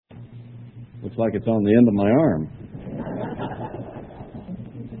Looks like it's on the end of my arm.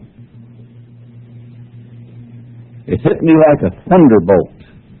 It hit me like a thunderbolt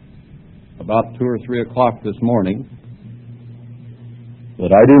about 2 or 3 o'clock this morning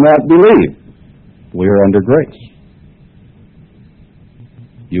that I do not believe we are under grace.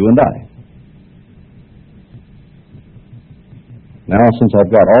 You and I. Now, since I've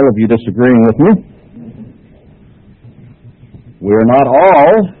got all of you disagreeing with me, we're not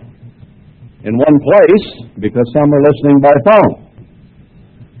all in one place because some are listening by phone.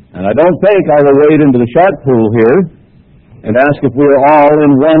 And I don't think I will wade into the shark pool here and ask if we're all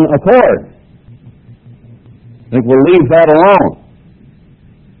in one accord. I think we'll leave that alone.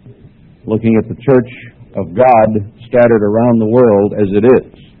 Looking at the church of God scattered around the world as it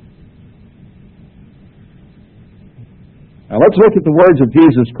is. Now let's look at the words of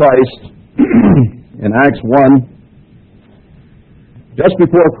Jesus Christ in Acts 1. Just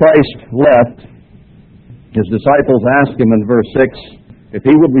before Christ left, his disciples asked him in verse 6 if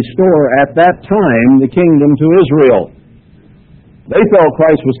he would restore at that time the kingdom to Israel. They felt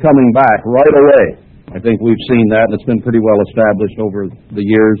Christ was coming back right away. I think we've seen that, and it's been pretty well established over the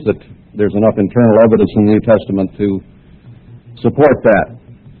years that there's enough internal evidence in the New Testament to support that.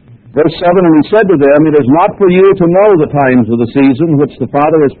 Verse 7, and he said to them, it is not for you to know the times of the season which the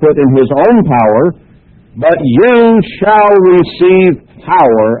Father has put in his own power, but you shall receive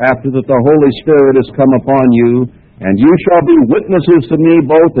power after that the Holy Spirit has come upon you, and you shall be witnesses to me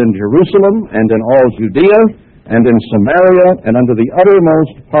both in Jerusalem and in all Judea and in Samaria and unto the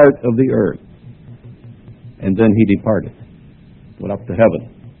uttermost part of the earth. And then he departed, went up to heaven.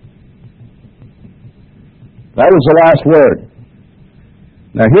 That was the last word.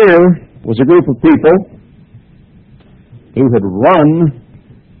 Now here was a group of people who had run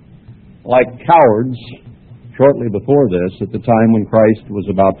like cowards shortly before this at the time when Christ was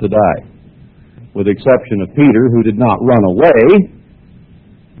about to die, with the exception of Peter, who did not run away,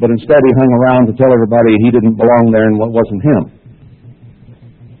 but instead he hung around to tell everybody he didn't belong there and what wasn't him.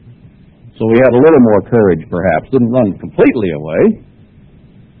 So he had a little more courage, perhaps. Didn't run completely away.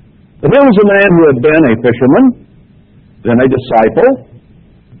 But here was a man who had been a fisherman, then a disciple,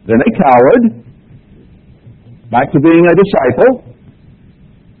 then a coward, back to being a disciple.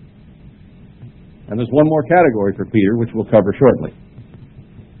 And there's one more category for Peter, which we'll cover shortly.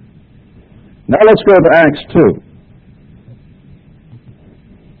 Now let's go to Acts 2.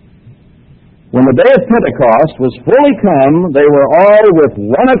 When the day of Pentecost was fully come, they were all with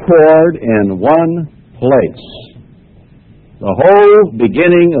one accord in one place. The whole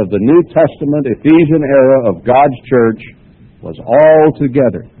beginning of the New Testament Ephesian era of God's church was all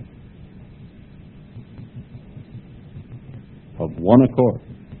together of one accord.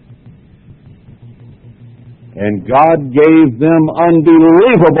 And God gave them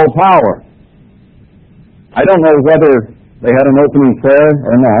unbelievable power. I don't know whether they had an opening prayer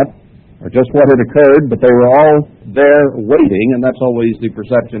or not, or just what had occurred, but they were all there waiting, and that's always the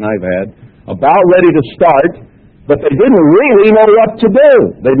perception I've had, about ready to start, but they didn't really know what to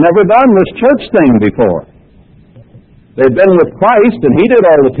do. They'd never done this church thing before. They'd been with Christ, and he did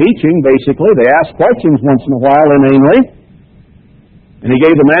all the teaching, basically. They asked questions once in a while, inanely, and he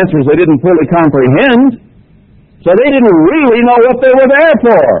gave them answers they didn't fully comprehend, so they didn't really know what they were there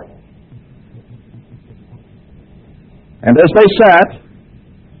for. And as they sat,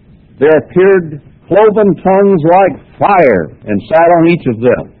 there appeared cloven tongues like fire and sat on each of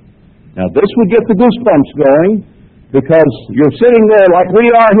them. Now this would get the goosebumps going, because you're sitting there like we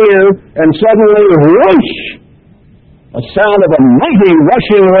are here, and suddenly, whoosh, a sound of a mighty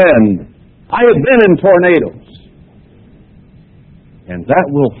rushing wind. I have been in tornadoes. And that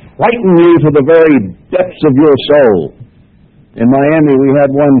will frighten you to the very depths of your soul. In Miami, we had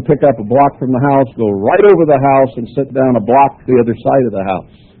one pick up a block from the house, go right over the house, and sit down a block the other side of the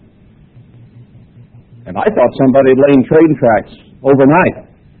house. And I thought somebody had laid train tracks overnight.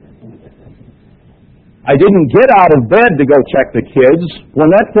 I didn't get out of bed to go check the kids.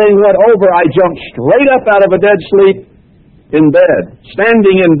 When that thing went over, I jumped straight up out of a dead sleep in bed,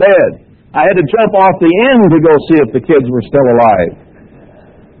 standing in bed. I had to jump off the end to go see if the kids were still alive.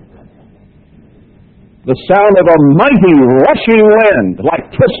 The sound of a mighty rushing wind, like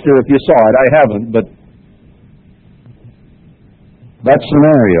Twister if you saw it. I haven't, but that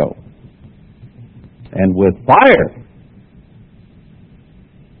scenario. And with fire.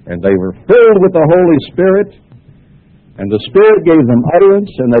 And they were filled with the Holy Spirit, and the Spirit gave them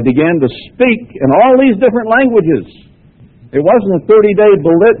utterance, and they began to speak in all these different languages. It wasn't a 30-day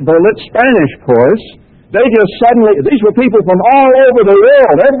Berlit Spanish course. They just suddenly, these were people from all over the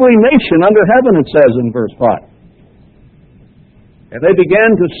world, every nation under heaven, it says in verse 5. And they began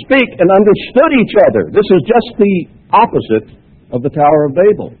to speak and understood each other. This is just the opposite of the Tower of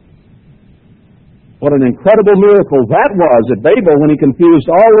Babel. What an incredible miracle that was at Babel when he confused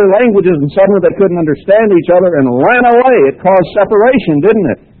all their languages and suddenly they couldn't understand each other and ran away. It caused separation, didn't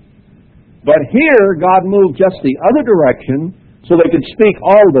it? But here, God moved just the other direction so they could speak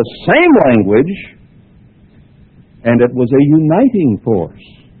all the same language, and it was a uniting force.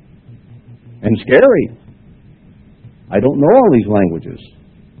 And scary. I don't know all these languages.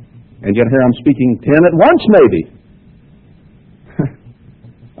 And yet here I'm speaking 10 at once, maybe.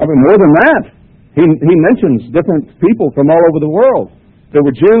 I mean, more than that. He mentions different people from all over the world. There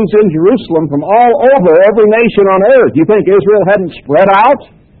were Jews in Jerusalem from all over, every nation on earth. You think Israel hadn't spread out?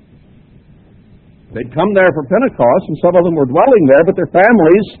 They'd come there for Pentecost, and some of them were dwelling there, but their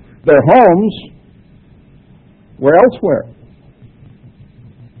families, their homes, were elsewhere.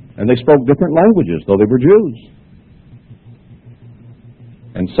 And they spoke different languages, though they were Jews.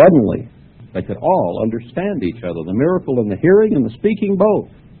 And suddenly, they could all understand each other. The miracle in the hearing and the speaking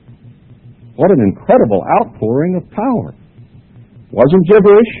both. What an incredible outpouring of power. Wasn't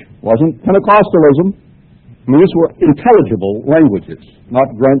gibberish, wasn't Pentecostalism. I mean, these were intelligible languages, not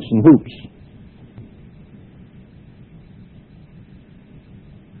grunts and whoops.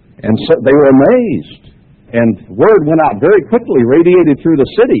 And so they were amazed. And word went out very quickly, radiated through the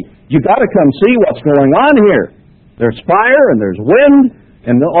city. You've got to come see what's going on here. There's fire and there's wind.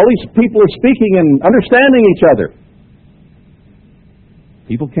 And all these people are speaking and understanding each other.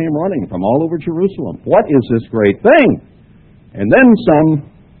 People came running from all over Jerusalem. What is this great thing? And then some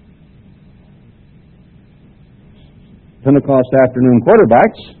Pentecost afternoon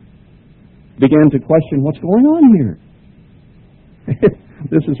quarterbacks began to question what's going on here.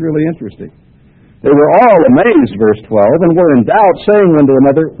 This is really interesting. They were all amazed, verse 12, and were in doubt, saying one to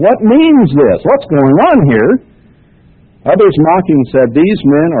another, what means this? What's going on here? Others mocking said, these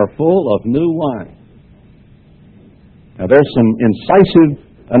men are full of new wine. Now there's some incisive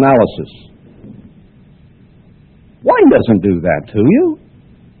analysis. Wine doesn't do that to you.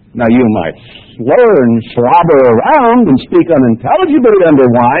 Now you might slur and slobber around and speak unintelligibly under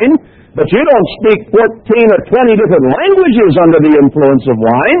wine, but you don't speak 14 or 20 different languages under the influence of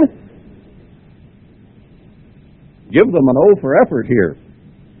wine. Give them an O for effort here.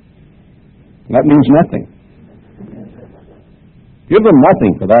 That means nothing. Give them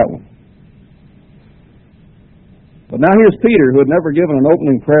nothing for that one. But now here's Peter, who had never given an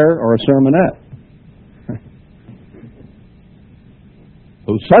opening prayer or a sermonette,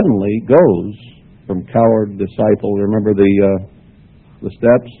 who suddenly goes from coward disciple, remember the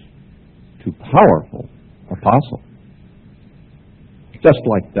steps, to powerful apostle. Just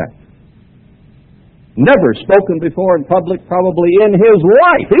like that. Never spoken before in public probably in his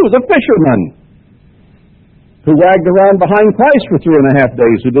life. He was a fisherman who wagged around behind Christ for 3.5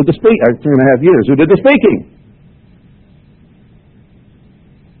 days, 3.5 years, who did the speaking.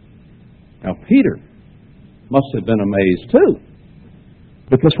 Now, Peter must have been amazed too,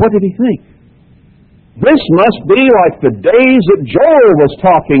 because what did he think? This must be like the days that Joel was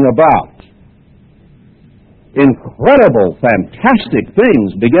talking about. Incredible, fantastic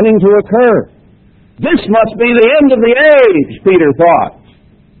things beginning to occur. This must be the end of the age, Peter thought.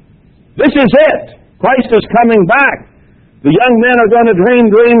 This is it. Christ is coming back. The young men are going to dream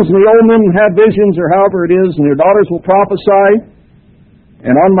dreams, and the old men have visions, or however it is, and your daughters will prophesy.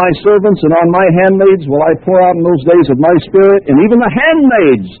 And on my servants and on my handmaids will I pour out in those days of my Spirit, and even the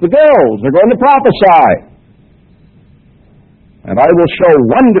handmaids, the girls, are going to prophesy. And I will show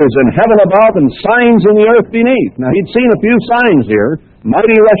wonders in heaven above and signs in the earth beneath. Now, he'd seen a few signs here.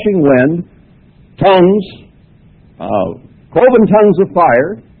 Mighty rushing wind, tongues, cloven tongues of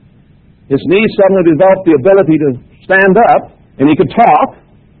fire. His knees suddenly developed the ability to stand up, and he could talk,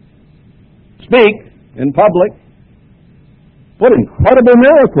 speak in public. What incredible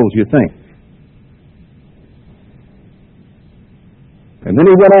miracles, you think. And then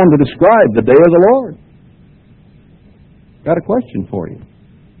he went on to describe the day of the Lord. Got a question for you.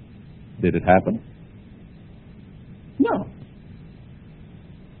 Did it happen? No.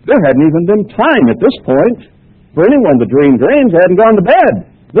 There hadn't even been time at this point for anyone to dream dreams. They hadn't gone to bed.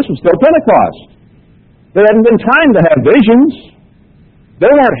 This was still Pentecost. There hadn't been time to have visions.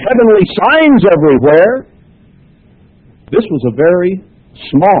 There weren't heavenly signs everywhere. This was a very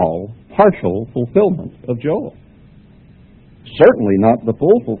small, partial fulfillment of Joel. Certainly not the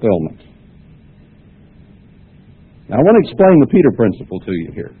full fulfillment. Now, I want to explain the Peter principle to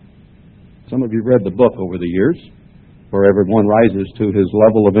you here. Some of you read the book over the years, where everyone rises to his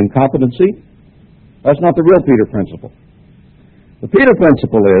level of incompetency. That's not the real Peter principle. The Peter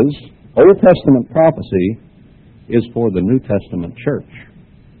principle is, Old Testament prophecy is for the New Testament church.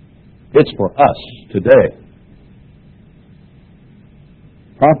 It's for us today.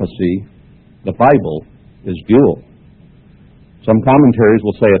 Prophecy, the Bible, is dual. Some commentaries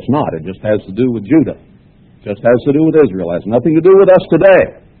will say it's not. It just has to do with Judah. It just has to do with Israel. It has nothing to do with us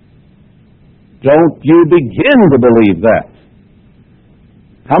today. Don't you begin to believe that.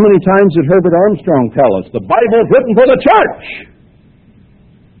 How many times did Herbert Armstrong tell us the Bible is written for the church?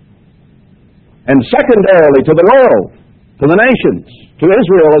 And secondarily to the world, to the nations, to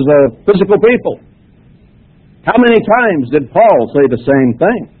Israel as a physical people. How many times did Paul say the same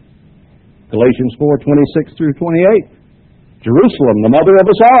thing? Galatians 4:26 through 28. Jerusalem, the mother of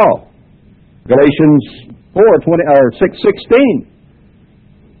us all. Galatians 6:16.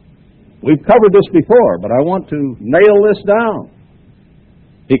 We've covered this before, but I want to nail this down.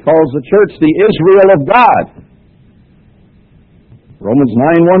 He calls the church the Israel of God. Romans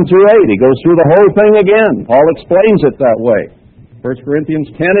 9:1 through 8. He goes through the whole thing again. Paul explains it that way. 1 Corinthians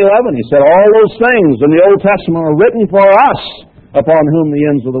 10:11. He said, all those things in the Old Testament are written for us, upon whom the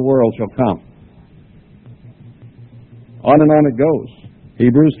ends of the world shall come. On and on it goes.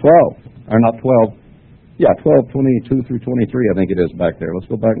 Hebrews 12. Or not 12. Yeah, 12:22 through 23, I think it is back there. Let's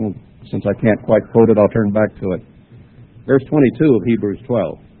go back, and since I can't quite quote it, I'll turn back to it. Verse 22 of Hebrews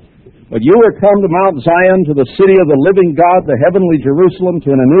 12. But you are come to Mount Zion, to the city of the living God, the heavenly Jerusalem, to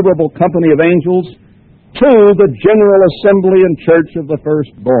an innumerable company of angels, to the general assembly and church of the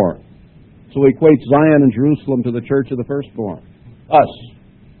firstborn. So he equates Zion and Jerusalem to the church of the firstborn. Us.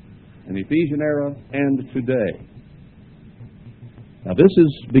 In the Ephesian era and today. Now this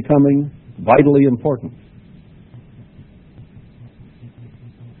is becoming vitally important.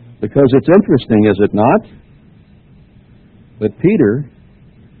 Because it's interesting, is it not, that Peter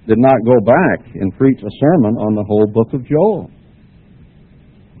did not go back and preach a sermon on the whole book of Joel.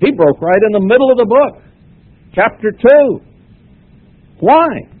 He broke right in the middle of the book, chapter 2. Why?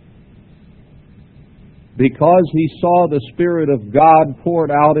 Because he saw the Spirit of God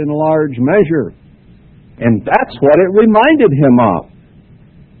poured out in large measure. And that's what it reminded him of.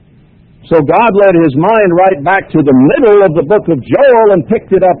 So God led his mind right back to the middle of the book of Joel and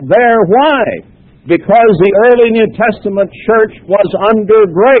picked it up there. Why? Because the early New Testament church was under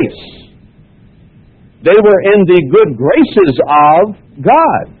grace. They were in the good graces of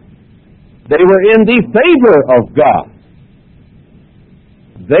God. They were in the favor of God.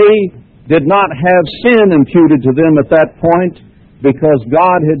 They did not have sin imputed to them at that point because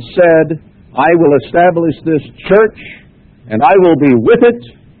God had said, I will establish this church and I will be with it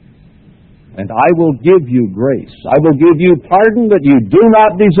and I will give you grace. I will give you pardon that you do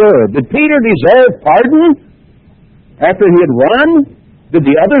not deserve. Did Peter deserve pardon after he had run? Did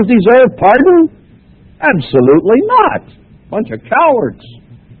the others deserve pardon? Absolutely not. Bunch of cowards.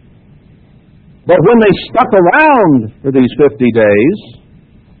 But when they stuck around for these 50 days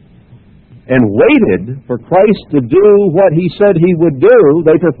and waited for Christ to do what he said he would do,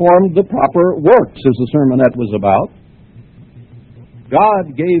 they performed the proper works, as the sermonette was about.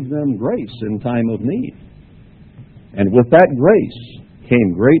 God gave them grace in time of need. And with that grace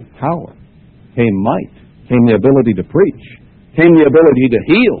came great power, came might, came the ability to preach, came the ability to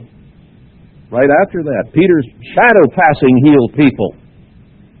heal. Right after that, Peter's shadow passing healed people.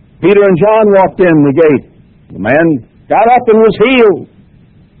 Peter and John walked in the gate. The man got up and was healed.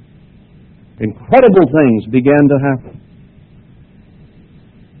 Incredible things began to happen.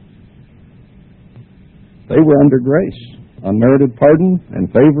 They were under grace. Unmerited pardon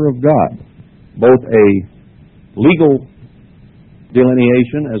and favor of God, both a legal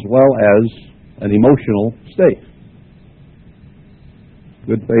delineation as well as an emotional state.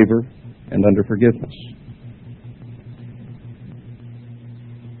 Good favor and under forgiveness.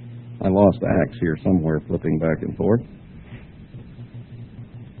 I lost the axe here somewhere, flipping back and forth.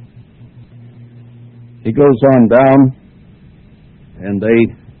 He goes on down, and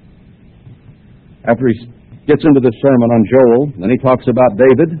after he gets into this sermon on Joel, then he talks about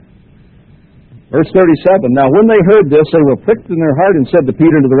David. Verse 37, now when they heard this, they were pricked in their heart and said to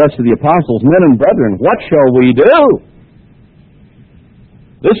Peter and to the rest of the apostles, men and brethren, what shall we do?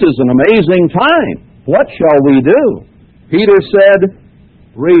 This is an amazing time. What shall we do? Peter said,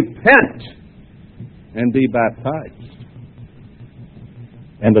 repent and be baptized.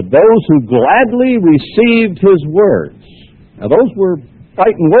 And of those who gladly received his words. Now those were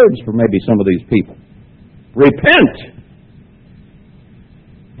fighting words for maybe some of these people. Repent!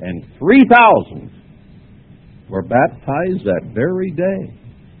 And 3,000 were baptized that very day.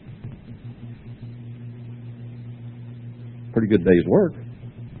 Pretty good day's work.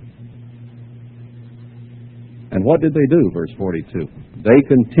 And what did they do? Verse 42. They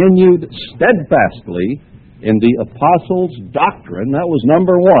continued steadfastly in the apostles' doctrine. That was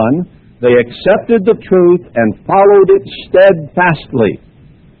number one. They accepted the truth and followed it steadfastly.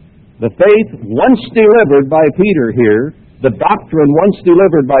 The faith once delivered by Peter here, the doctrine once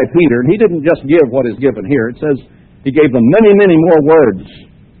delivered by Peter, and he didn't just give what is given here. It says he gave them many, many more words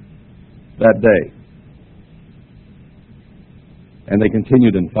that day. And they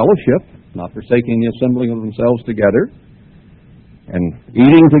continued in fellowship, not forsaking the assembling of themselves together, and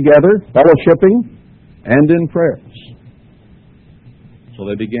eating together, fellowshipping, and in prayers. So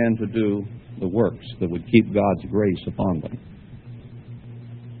they began to do the works that would keep God's grace upon them.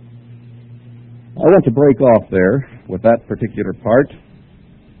 I want to break off there with that particular part,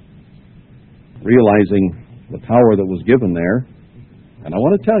 realizing the power that was given there. And I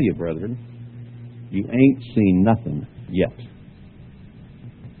want to tell you, brethren, you ain't seen nothing yet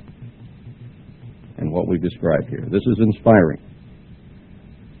in what we've described here. This is inspiring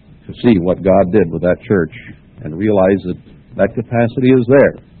to see what God did with that church and realize that that capacity is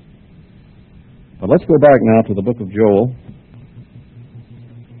there. But let's go back now to the book of Joel.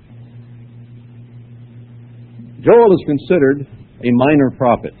 Joel is considered a minor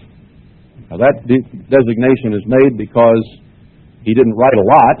prophet. Now that designation is made because he didn't write a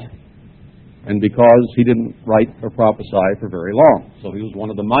lot and because he didn't write or prophesy for very long. So he was one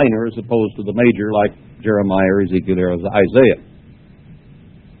of the minor as opposed to the major like Jeremiah or Ezekiel or Isaiah.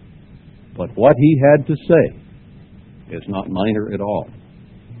 But what he had to say is not minor at all.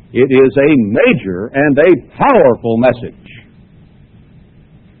 It is a major and a powerful message.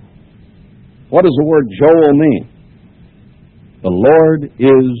 What does the word Joel mean? The Lord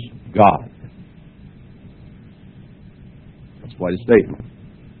is God. That's quite a statement.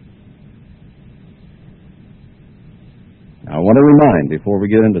 Now I want to remind, before we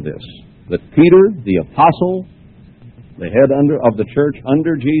get into this, that Peter, the apostle, the head of the church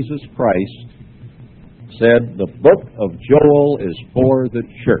under Jesus Christ, said the book of Joel is for the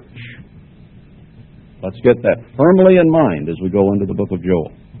church. Let's get that firmly in mind as we go into the book of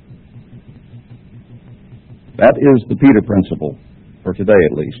Joel. That is the Peter principle, for today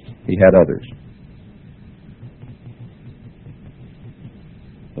at least. He had others.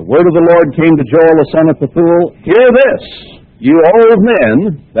 The word of the Lord came to Joel, the son of Pethuel. Hear this, you old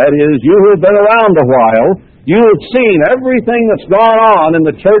men, that is, you who have been around a while. You have seen everything that's gone on in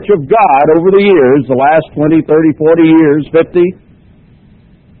the church of God over the years, the last 20, 30, 40 years, 50.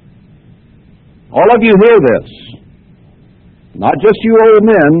 All of you hear this. Not just you old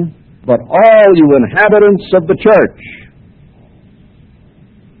men, but all you inhabitants of the church.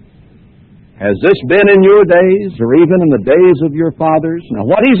 Has this been in your days, or even in the days of your fathers? Now,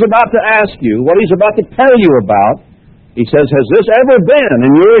 what he's about to ask you, what he's about to tell you about, he says, has this ever been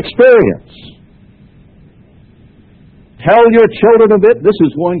in your experience? Tell your children of it. This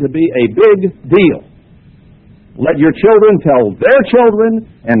is going to be a big deal. Let your children tell their children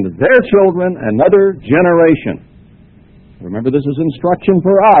and their children another generation. Remember, this is instruction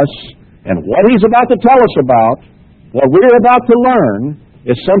for us, and what he's about to tell us about, what we're about to learn,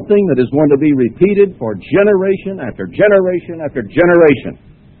 is something that is going to be repeated for generation after generation after generation.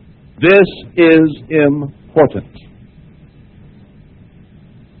 This is important.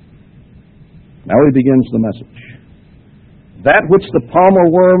 Now he begins the message. That which the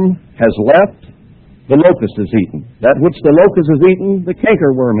palmer worm has left, the locust has eaten. That which the locust has eaten, the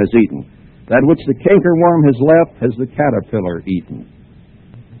cankerworm has eaten. That which the cankerworm has left, has the caterpillar eaten.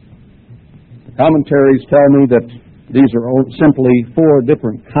 The commentaries tell me that these are simply 4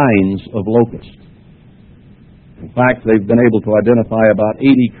 different kinds of locusts. In fact, they've been able to identify about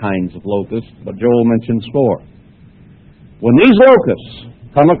 80 kinds of locusts, but Joel mentions 4. When these locusts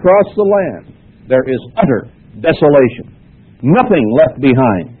come across the land, there is utter desolation. Nothing left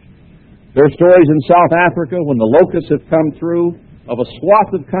behind. There are stories in South Africa when the locusts have come through of a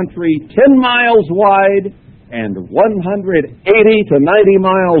swath of country 10 miles wide and 180 to 90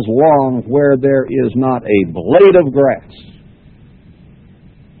 miles long where there is not a blade of grass.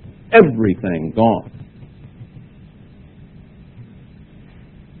 Everything gone.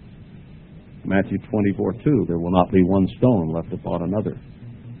 Matthew 24:2, there will not be one stone left upon another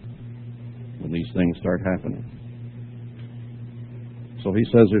when these things start happening. So he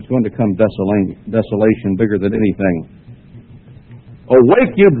says there's going to come desolation bigger than anything.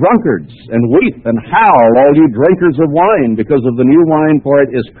 Awake, you drunkards, and weep and howl, all you drinkers of wine, because of the new wine, for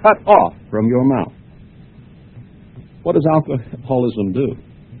it is cut off from your mouth. What does alcoholism do?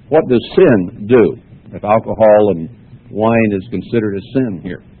 What does sin do if alcohol and wine is considered a sin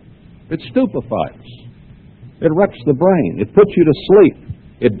here? It stupefies. It wrecks the brain. It puts you to sleep.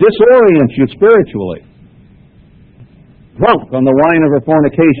 It disorients you spiritually. Drunk on the wine of her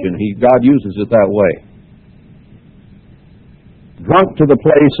fornication, God uses it that way. drunk to the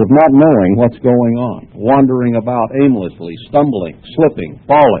place of not knowing what's going on, wandering about aimlessly, stumbling, slipping,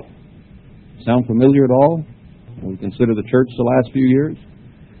 falling. Sound familiar at all when we consider the church the last few years?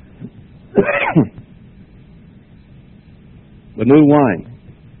 The new wine,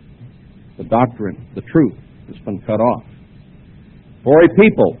 the doctrine, the truth has been cut off. For a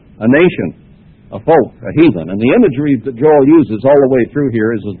people, a nation, a folk, a heathen. And the imagery that Joel uses all the way through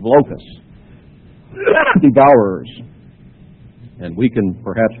here is of locusts, devourers. And we can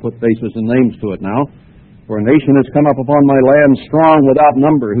perhaps put faces and names to it now. For a nation has come up upon my land strong without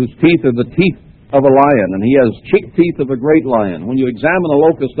number, whose teeth are the teeth of a lion, and he has cheek teeth of a great lion. When you examine a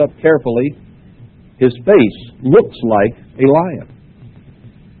locust up carefully, his face looks like a lion.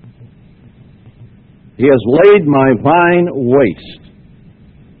 He has laid my vine waste.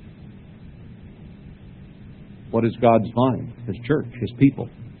 What is God's vine? His church, His people.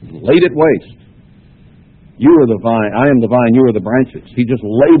 He's laid it waste. You are the vine, I am the vine, you are the branches. He just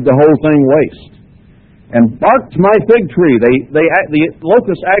laid the whole thing waste. And barked my fig tree. The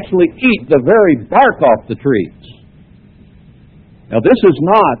locusts actually eat the very bark off the trees. Now this is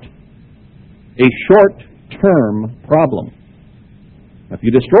not a short-term problem. If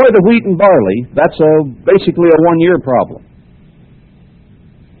you destroy the wheat and barley, that's basically a one-year problem.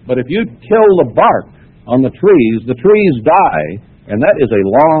 But if you kill the bark on the trees die, and that is a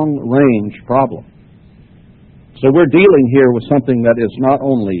long-range problem. So we're dealing here with something that is not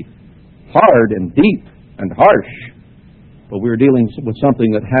only hard and deep and harsh, but we're dealing with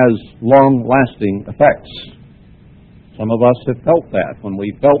something that has long-lasting effects. Some of us have felt that when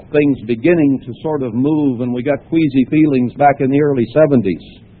we felt things beginning to sort of move and we got queasy feelings back in the early 70s,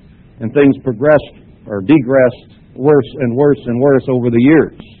 and things progressed or digressed worse and worse and worse over the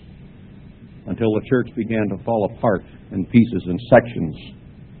years until the church began to fall apart in pieces and sections.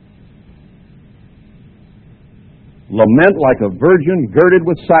 Lament like a virgin girded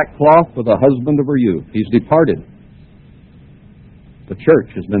with sackcloth for the husband of her youth. He's departed. The church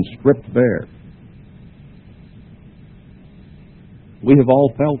has been stripped bare. We have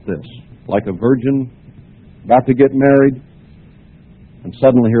all felt this, like a virgin about to get married, and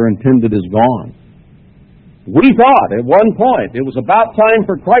suddenly her intended is gone. We thought at one point it was about time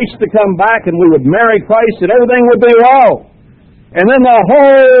for Christ to come back and we would marry Christ and everything would be well. And then the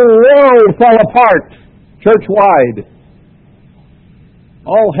whole world fell apart. Church-wide.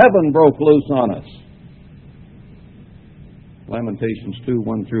 All heaven broke loose on us. Lamentations 2,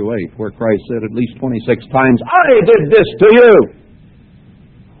 1 through 8, where Christ said at least 26 times, I did this to you.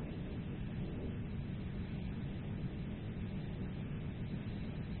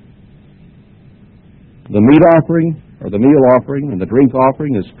 The meat offering, or the meal offering, and the drink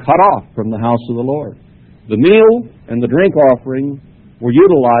offering is cut off from the house of the Lord. The meal and the drink offering were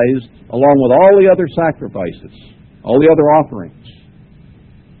utilized along with all the other sacrifices, all the other offerings,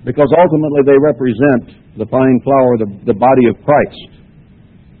 because ultimately they represent the fine flour, the body of Christ,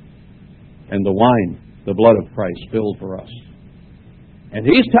 and the wine, the blood of Christ spilled for us. And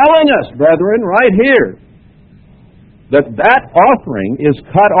He's telling us, brethren, right here, that offering is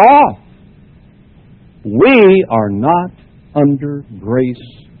cut off. We are not under grace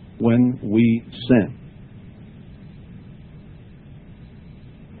when we sin.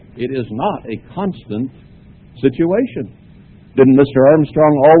 It is not a constant situation. Didn't Mr.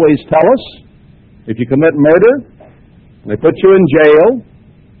 Armstrong always tell us, if you commit murder, they put you in jail,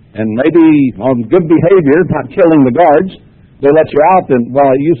 and maybe on good behavior, not killing the guards, they let you out in, well,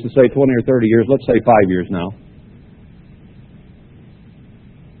 it used to say 20 or 30 years, let's say 5 years now.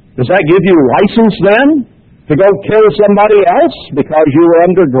 Does that give you license then to go kill somebody else because you were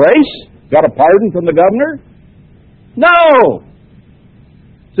under grace? Got a pardon from the governor? No!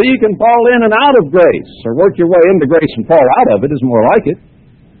 So you can fall in and out of grace, or work your way into grace and fall out of it, is more like it.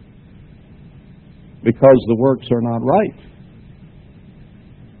 Because the works are not right.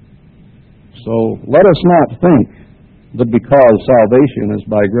 So let us not think that because salvation is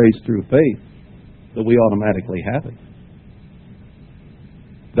by grace through faith, that we automatically have it.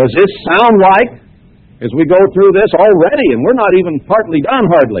 Does this sound like, as we go through this already, and we're not even partly done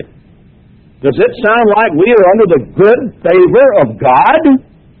hardly, does it sound like we are under the good favor of God?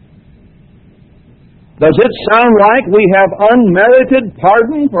 Does it sound like we have unmerited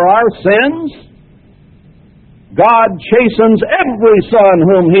pardon for our sins? God chastens every son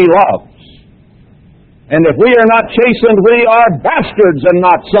whom He loves. And if we are not chastened, we are bastards and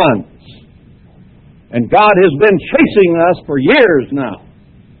not sons. And God has been chasing us for years now.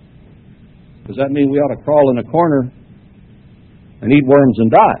 Does that mean we ought to crawl in a corner and eat worms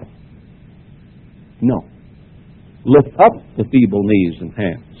and die? No. Lift up the feeble knees and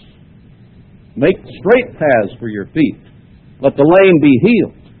hands. Make straight paths for your feet, Let the lame be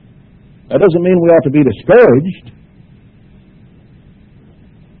healed. That doesn't mean we ought to be discouraged.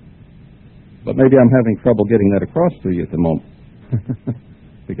 But maybe I'm having trouble getting that across to you at the moment.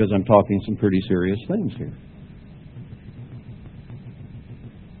 Because I'm talking some pretty serious things here.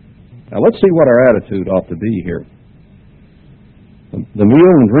 Now let's see what our attitude ought to be here. The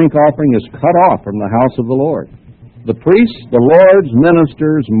meal and drink offering is cut off from the house of the Lord. The priests, the Lord's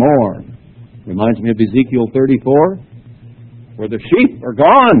ministers mourn. Reminds me of Ezekiel 34, where the sheep are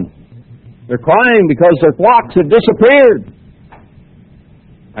gone. They're crying because their flocks have disappeared.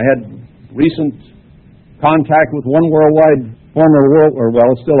 I had recent contact with one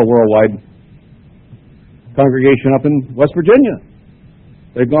still a worldwide congregation up in West Virginia.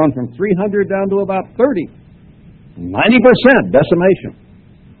 They've gone from 300 down to about 30. 90% decimation.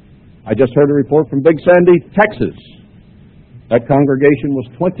 I just heard a report from Big Sandy, Texas. That congregation was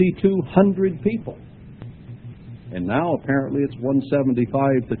 2,200 people. And now apparently it's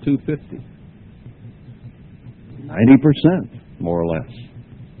 175 to 250. 90%, more or less.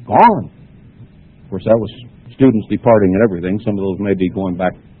 Gone. Of course, that was students departing and everything. Some of those may be going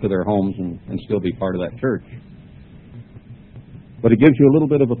back to their homes and still be part of that church. But it gives you a little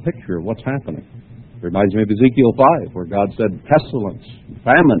bit of a picture of what's happening. It reminds me of Ezekiel 5, where God said, pestilence,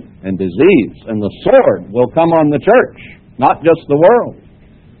 famine, and disease, and the sword will come on the church, not just the world.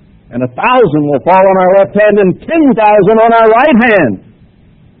 And 1,000 will fall on our left hand and 10,000 on our right hand.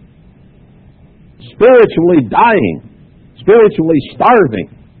 Spiritually dying, spiritually starving.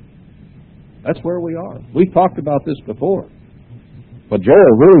 That's where we are. We've talked about this before. But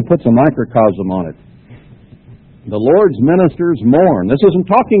Joel really puts a microcosm on it. The Lord's ministers mourn. This isn't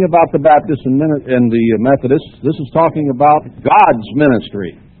talking about the Baptists and the Methodists. This is talking about God's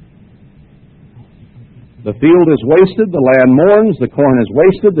ministry. The field is wasted, the land mourns, the corn is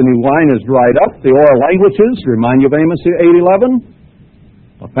wasted, the new wine is dried up, the oil languishes. Remind you of Amos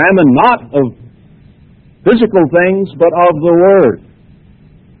 8:11? A famine not of physical things, but of the Word.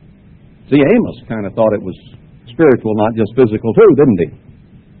 See, Amos kind of thought it was spiritual, not just physical too, didn't he?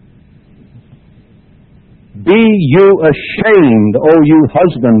 Be you ashamed, O you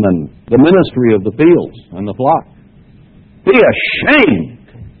husbandmen, the ministry of the fields and the flock. Be ashamed.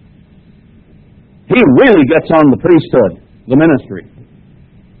 He really gets on the priesthood, the ministry.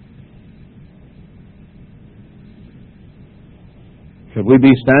 Should we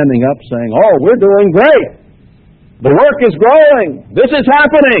be standing up saying, oh, we're doing great. The work is growing. This is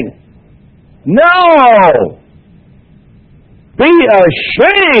happening. No! Be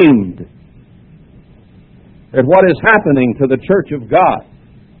ashamed at what is happening to the church of God.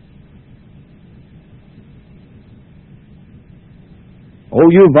 O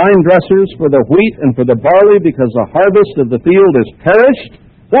you vine dressers, for the wheat and for the barley, because the harvest of the field is perished.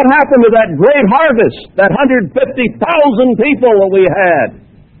 What happened to that great harvest, that 150,000 people that we had?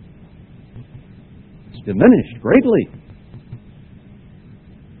 It's diminished greatly.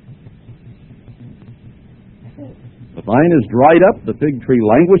 The vine is dried up, the fig tree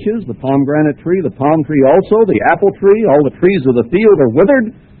languishes, the pomegranate tree, the palm tree also, the apple tree, all the trees of the field are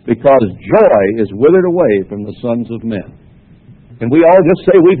withered, because joy is withered away from the sons of men. Can we all just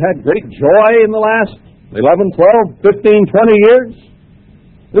say we've had great joy in the last 11, 12, 15, 20 years?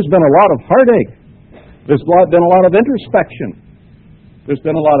 There's been a lot of heartache. There's been a lot of introspection. There's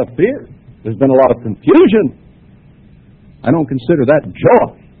been a lot of fear. There's been a lot of confusion. I don't consider that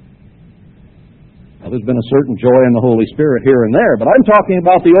joy. Now, there's been a certain joy in the Holy Spirit here and there, but I'm talking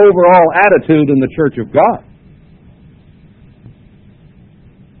about the overall attitude in the church of God.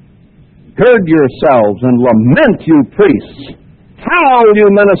 Gird yourselves and lament, you priests. Howl, you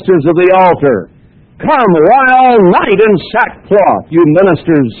ministers of the altar. Come, lie all night in sackcloth, you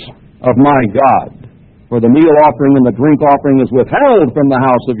ministers of my God. For the meal offering and the drink offering is withheld from the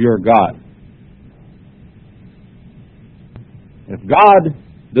house of your God. If God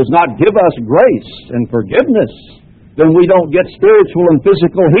does not give us grace and forgiveness, then we don't get spiritual and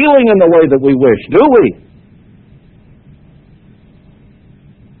physical healing in the way that we wish, do we?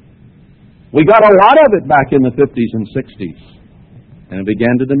 We got a lot of it back in the 50s and 60s. And it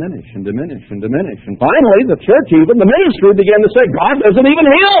began to diminish and diminish and diminish. And finally, the church, even the ministry, began to say, God doesn't even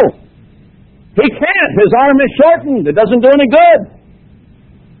heal. He can't. His arm is shortened. It doesn't do any good.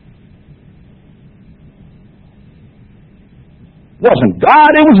 It wasn't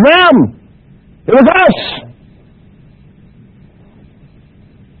God, it was them. It was us.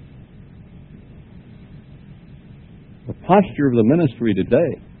 The posture of the ministry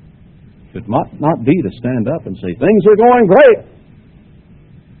today should not be to stand up and say, things are going great.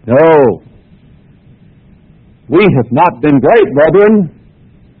 No. We have not been great, brethren.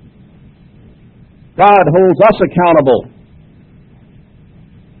 God holds us accountable.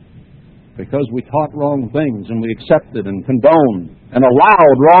 because we taught wrong things and we accepted and condoned and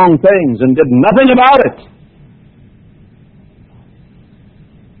allowed wrong things and did nothing about it.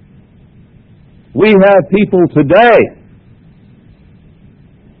 We have people today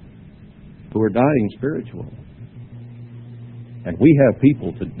who are dying spiritually. And we have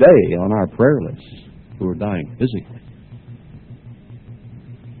people today on our prayer lists who are dying physically.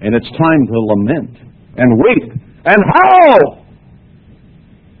 And it's time to lament and weep and howl,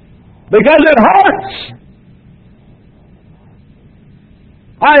 because it hurts.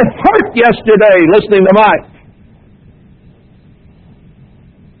 I hurt yesterday listening to Mike.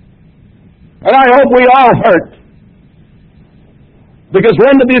 And I hope we all hurt. Because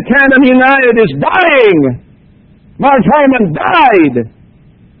Linda Buchanan United is dying. Marge Harmon died.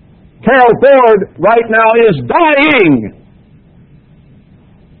 Carol Ford right now is dying.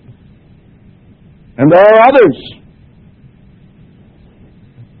 And there are others.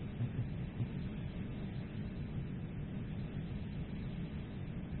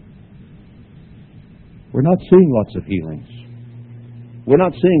 We're not seeing lots of healings. We're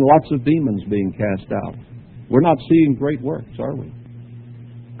not seeing lots of demons being cast out. We're not seeing great works, are we?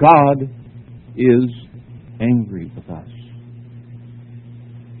 God is angry with us.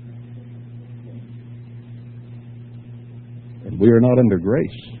 And we are not under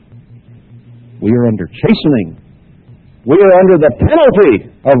grace. We are under chastening. We are under the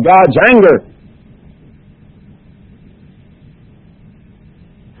penalty of God's anger.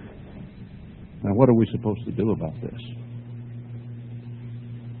 Now, what are we supposed to do about this?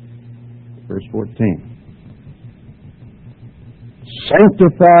 Verse 14.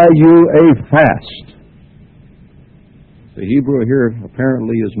 Sanctify you a fast. The Hebrew here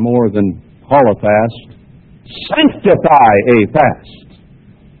apparently is more than call a fast. Sanctify a fast.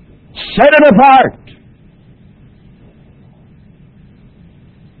 Set it apart.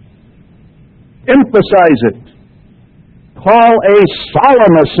 Emphasize it. Call a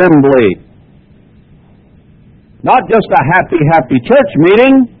solemn assembly. Not just a happy church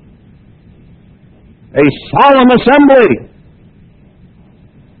meeting. A solemn assembly.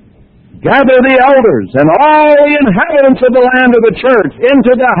 Gather the elders and all the inhabitants of the land of the church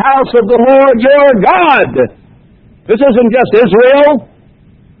into the house of the Lord your God. This isn't just Israel.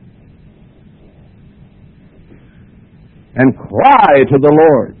 And cry to the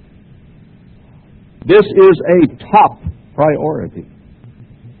Lord. This is a top priority.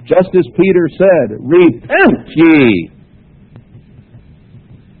 Just as Peter said, repent ye.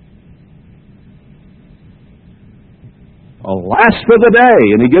 Alas for the day,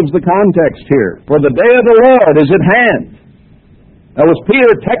 and he gives the context here, for the day of the Lord is at hand. Now, was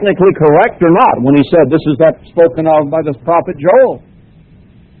Peter technically correct or not when he said this is that spoken of by the prophet Joel?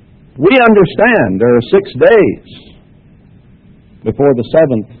 We understand there are 6 days before the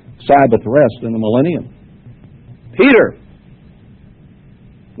 7th Sabbath rest in the millennium. Peter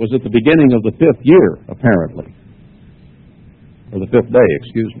was at the beginning of the 5th year, apparently. Or the 5th day,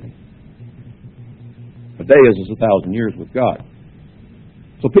 excuse me. A day is 1,000 years with God.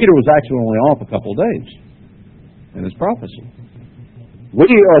 So Peter was actually only off a couple of days in his prophecy. We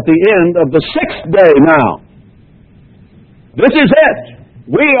are at the end of the 6th day now. This is it.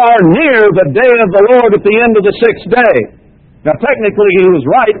 We are near the day of the Lord at the end of the 6th day. Now, technically, he was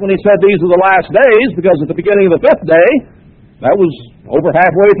right when he said these are the last days, because at the beginning of the 5th day, that was over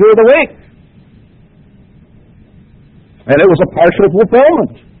halfway through the week. And it was a partial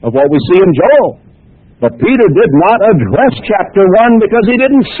fulfillment of what we see in Joel. But Peter did not address chapter 1 because he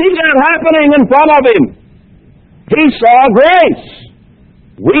didn't see that happening in front of him. He saw grace.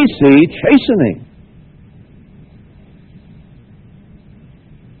 We see chastening.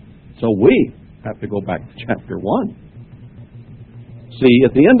 So we have to go back to chapter 1. See,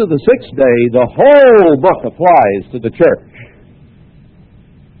 at the end of the 6th day, the whole book applies to the church.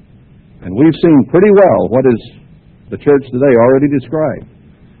 And we've seen pretty well what is the church today already described.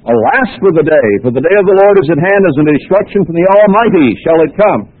 Alas for the day of the Lord is at hand, as an destruction from the Almighty shall it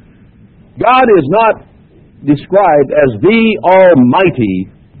come. God is not described as the Almighty,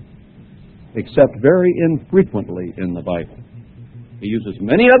 except very infrequently in the Bible. He uses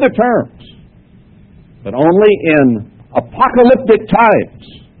many other terms, but only in apocalyptic times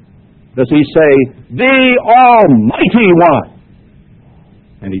does he say, the Almighty One.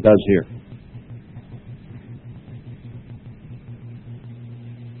 And he does here.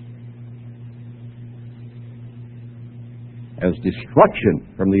 As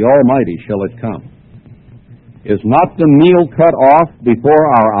destruction from the Almighty shall it come. Is not the meal cut off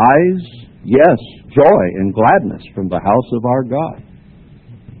before our eyes? Yes, joy and gladness from the house of our God.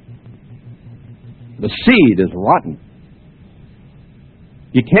 The seed is rotten.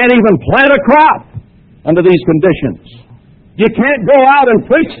 You can't even plant a crop under these conditions. You can't go out and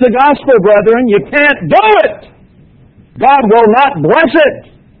preach the gospel, brethren. You can't do it. God will not bless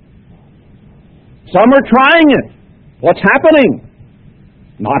it. Some are trying it. What's happening?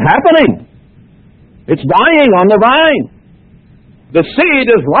 Not happening. It's dying on the vine. The seed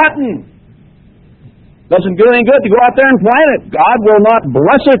is rotten. Doesn't do any good to go out there and plant it. God will not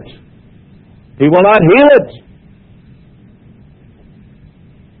bless it. He will not heal it.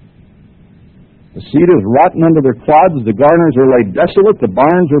 The seed is rotten under their clods. The garners are laid desolate. The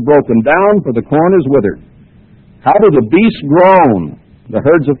barns are broken down, for the corn is withered. How do the beasts groan? The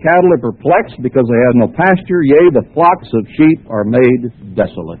herds of cattle are perplexed because they have no pasture. Yea, the flocks of sheep are made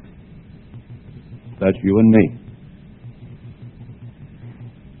desolate. That's you and me.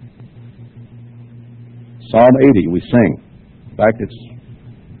 Psalm 80, we sing. In fact, it's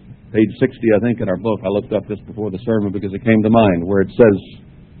page 60, I think, in our book. I looked up this before the sermon because it came to mind, where it says,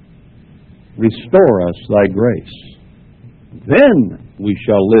 restore us thy grace. Then we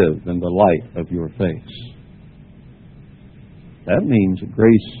shall live in the light of your face. That means that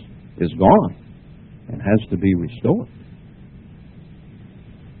grace is gone and has to be restored.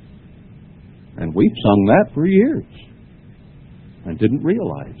 And we've sung that for years and didn't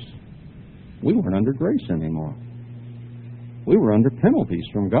realize we weren't under grace anymore. We were under penalties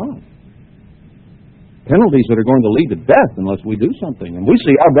from God. Penalties that are going to lead to death unless we do something. And we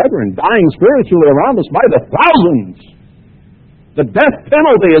see our brethren dying spiritually around us by the thousands. The death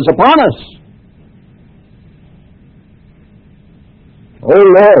penalty is upon us. O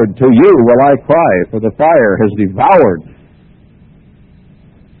Lord, to you will I cry, for the fire has devoured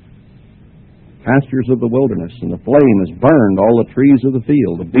pastures of the wilderness, and the flame has burned all the trees of the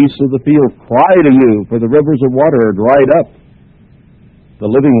field. The beasts of the field cry to you, for the rivers of water are dried up. The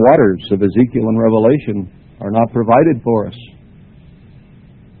living waters of Ezekiel and Revelation are not provided for us.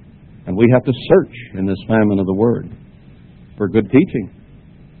 And we have to search in this famine of the Word for good teaching.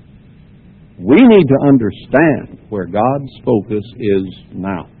 We need to understand where God's focus is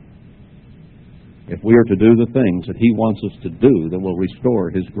now, if we are to do the things that He wants us to do that will restore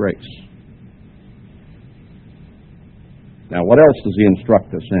His grace. Now, what else does He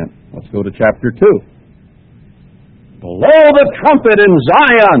instruct us in? Let's go to chapter 2. Blow the trumpet in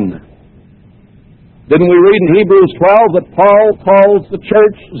Zion. Didn't we read in Hebrews 12 that Paul calls the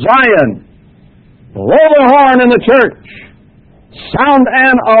church Zion? Blow the horn in the church. Sound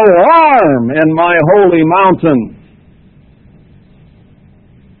an alarm in my holy mountain.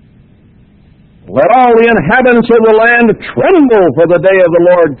 Let all the inhabitants of the land tremble, for the day of the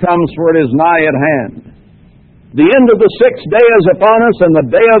Lord comes, for it is nigh at hand. The end of the sixth day is upon us, and the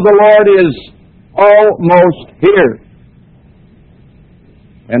day of the Lord is almost here.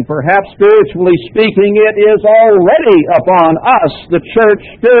 And perhaps spiritually speaking, it is already upon us, the church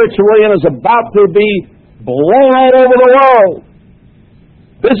spiritually, and is about to be blown all over the world,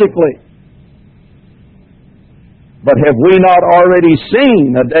 physically. But have we not already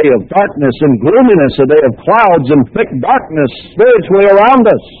seen a day of darkness and gloominess, a day of clouds and thick darkness spiritually around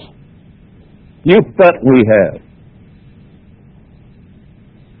us? You bet we have.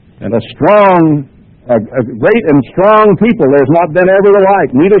 And a great and strong people there's not been ever the like,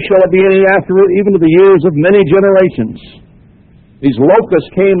 neither shall it be any after it, even to the years of many generations. These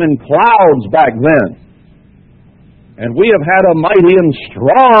locusts came in clouds back then. And we have had a mighty and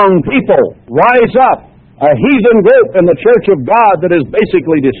strong people rise up, a heathen group in the church of God that has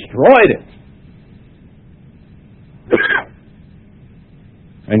basically destroyed it.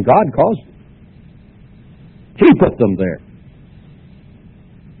 And God caused it. He put them there.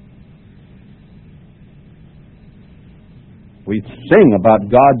 We sing about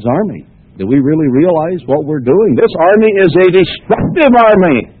God's army. Do we really realize what we're doing? This army is a destructive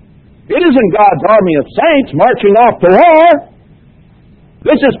army. It isn't God's army of saints marching off to war.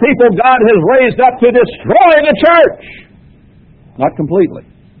 This is people God has raised up to destroy the church. Not completely,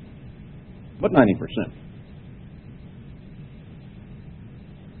 but 90%.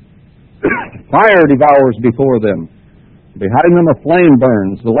 Fire devours before them. Behind them a flame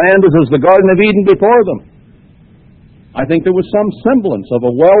burns. The land is as the Garden of Eden before them. I think there was some semblance of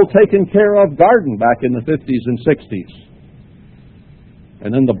a well-taken care of garden back in the 50s and 60s.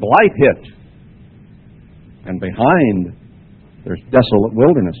 And then the blight hit. And behind, there's desolate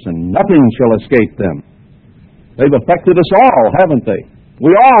wilderness, and nothing shall escape them. They've affected us all, haven't they?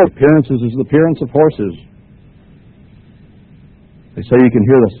 We all. Appearances is the appearance of horses. They say you can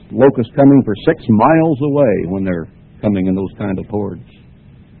hear the locusts coming for 6 miles away when they're coming in those kind of hordes.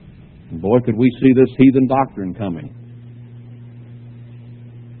 And boy, could we see this heathen doctrine coming.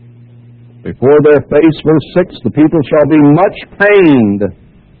 Before their face, verse 6, the people shall be much pained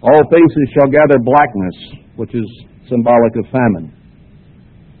All faces shall gather blackness, which is symbolic of famine.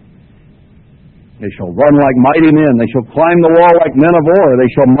 They shall run like mighty men. They shall climb the wall like men of war. They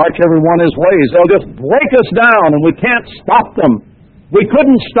shall march every one his ways. They'll just break us down, and we can't stop them. We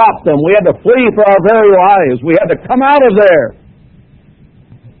couldn't stop them. We had to flee for our very lives. We had to come out of there.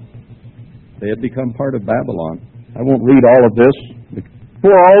 They had become part of Babylon. I won't read all of this.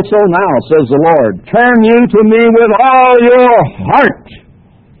 For also now, says the Lord, turn you to me with all your heart,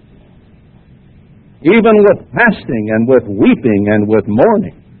 even with fasting and with weeping and with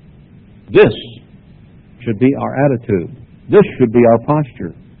mourning. This should be our attitude. This should be our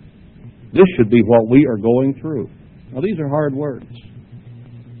posture. This should be what we are going through. Now, these are hard words.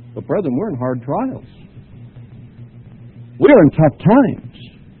 But, brethren, we're in hard trials. We're in tough times.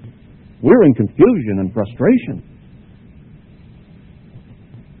 We're in confusion and frustration.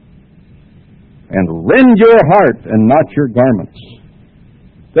 And rend your heart and not your garments.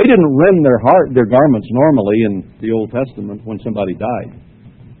 They didn't rend their garments normally in the Old Testament when somebody died.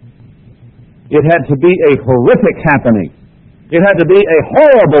 It had to be a horrific happening. It had to be a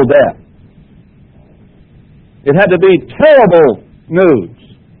horrible death. It had to be terrible news.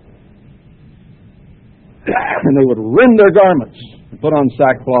 And they would rend their garments and put on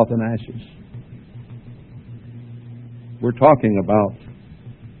sackcloth and ashes. We're talking about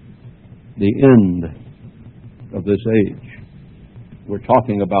the end of this age. We're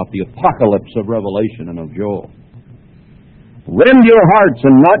talking about the apocalypse of Revelation and of Joel. Rend your hearts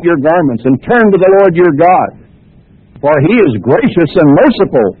and not your garments, and turn to the Lord your God. For He is gracious and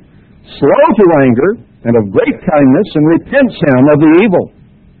merciful, slow to anger, and of great kindness, and repents Him of the evil,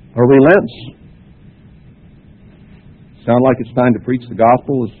 or relents. Sound like it's time to preach the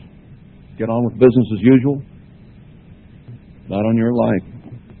gospel? Get on with business as usual? Not on your life.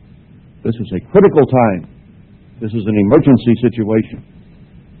 This is a critical time. This is an emergency situation.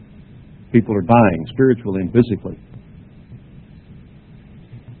 People are dying spiritually and physically.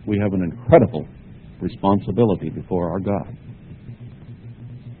 We have an incredible responsibility before our God.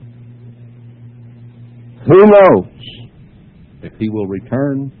 Who knows if He will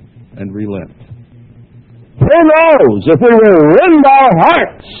return and relent? Who knows if we will rend our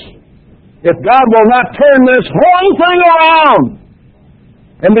hearts, if God will not turn this whole thing around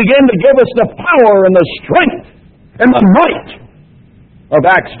and begin to give us the power and the strength and the might of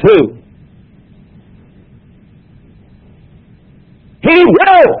Acts 2. He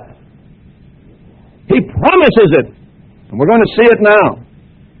will. He promises it. And we're going to see it now.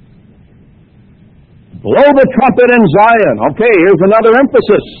 Blow the trumpet in Zion. Okay, here's another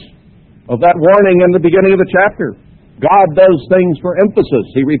emphasis of that warning in the beginning of the chapter. God does things for emphasis.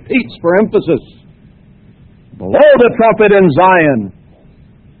 He repeats for emphasis. Blow the trumpet in Zion.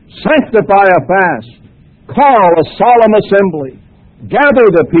 Sanctify a fast. Call a solemn assembly. Gather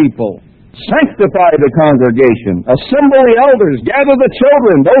the people. Sanctify the congregation. Assemble the elders. Gather the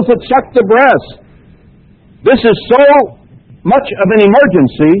children, those that suck the breast. This is so much of an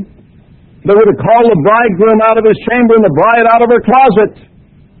emergency that we're to call the bridegroom out of his chamber and the bride out of her closet.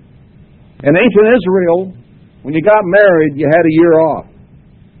 In ancient Israel, when you got married, you had a year off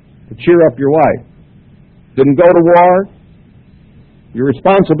to cheer up your wife. Didn't go to war. Your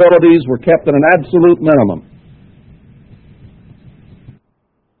responsibilities were kept at an absolute minimum.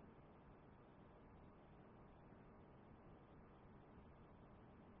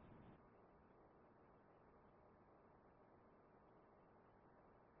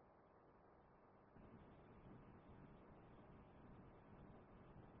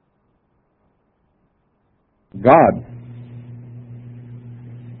 God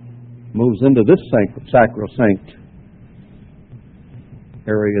moves into this sacrosanct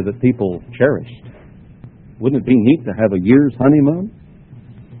area that people cherished. Wouldn't it be neat to have a year's honeymoon?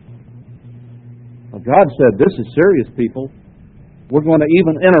 Well, God said, this is serious, people. We're going to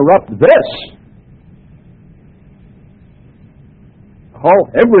even interrupt this. Call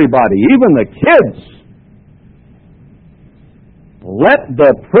everybody, even the kids. Let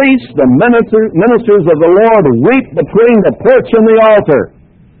the priests, the ministers of the Lord, weep between the porch and the altar.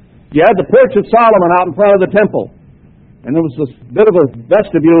 You had the porch of Solomon out in front of the temple. And there was this bit of a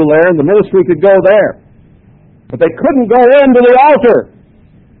vestibule there, and the ministry could go there. But they couldn't go into the altar.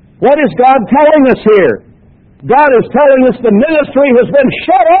 What is God telling us here? God is telling us the ministry has been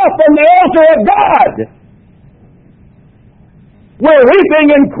shut off from the altar of God. We're weeping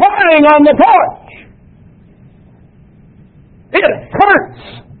and crying on the porch. It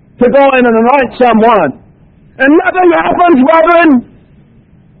hurts to go in and anoint someone, and nothing happens, brethren.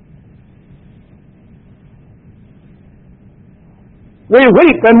 We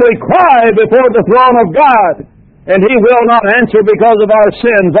weep and we cry before the throne of God. and He will not answer because of our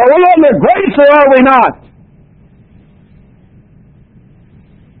sins. Are we under grace or are we not?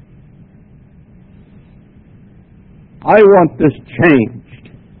 I want this changed,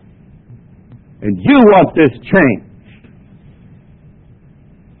 and you want this changed.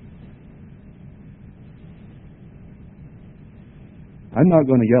 I'm not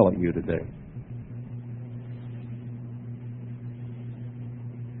going to yell at you today.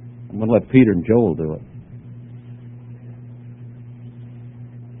 I'm going to let Peter and Joel do it.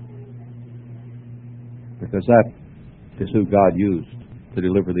 Because that is who God used to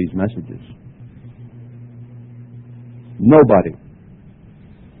deliver these messages. Nobody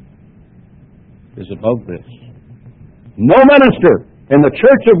is above this. No minister in the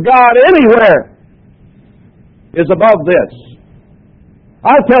church of God anywhere is above this.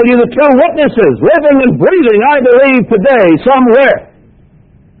 I'll tell you the true witnesses, living and breathing, I believe today, somewhere,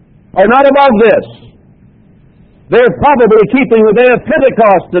 are not above this. They're probably keeping the day of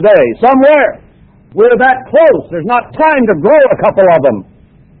Pentecost today, somewhere. We're that close. There's not time to grow a couple of them.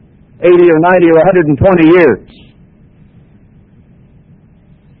 80 or 90 or 120 years.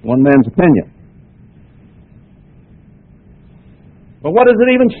 One man's opinion. But what does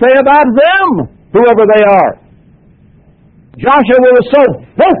it even say about them, whoever they are? Joshua was so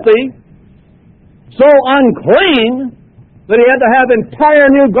filthy, so unclean, that he had to have entire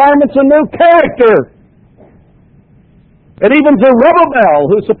new garments and new character. And even Zerubbabel,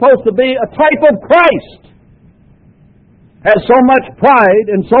 who's supposed to be a type of Christ, has so much pride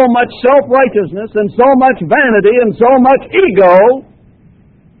and so much self-righteousness and so much vanity and so much ego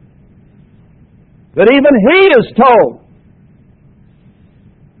that even he is told,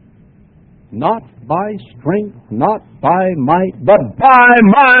 not by strength, not by might, but by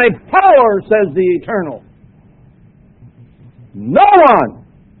my power, says the Eternal. No one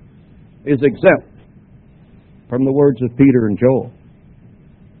is exempt from the words of Peter and Joel.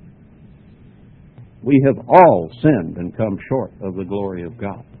 We have all sinned and come short of the glory of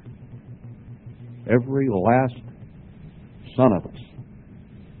God. Every last son of us.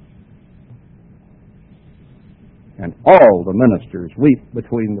 And all the ministers weep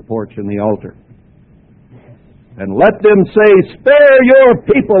between the porch and the altar. And let them say, spare your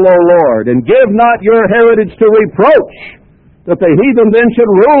people, O Lord, and give not your heritage to reproach, that the heathen then should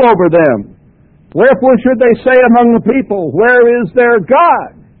rule over them. Wherefore should they say among the people, where is their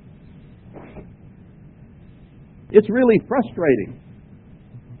God? It's really frustrating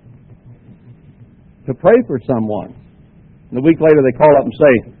to pray for someone. And a week later they call up and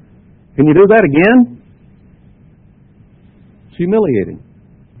say, can you do that again? It's humiliating.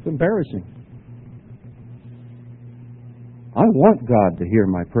 It's embarrassing. I want God to hear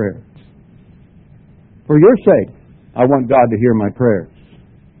my prayers. For your sake, I want God to hear my prayers.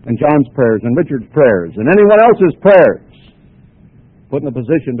 And John's prayers, and Richard's prayers, and anyone else's prayers. Put in a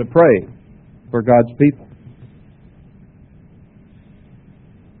position to pray for God's people.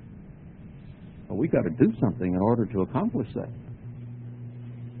 But we've got to do something in order to accomplish that.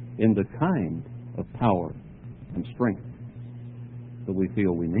 In the kind of power and strength that we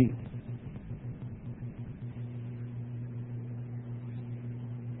feel we need.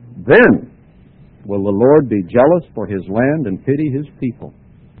 Then will the Lord be jealous for His land and pity His people.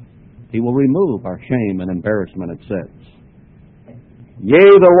 He will remove our shame and embarrassment, it says. Yea,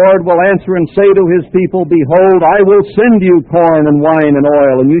 the Lord will answer and say to His people, behold, I will send you corn and wine and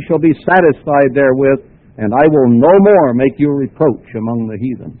oil, and you shall be satisfied therewith, and I will no more make you a reproach among the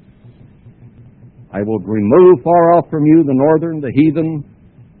heathen. I will remove far off from you the northern, the heathen,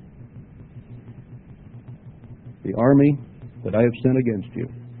 the army that I have sent against you.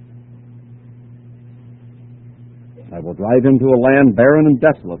 I will drive him to a land barren and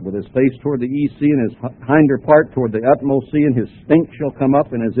desolate, with his face toward the east sea, and his hinder part toward the utmost sea, and his stink shall come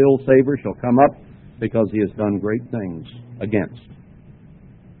up, and his ill savor shall come up, because he has done great things against.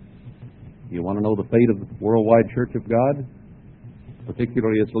 You want to know the fate of the worldwide church of God,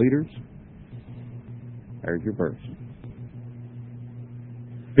 particularly its leaders? There's your verse.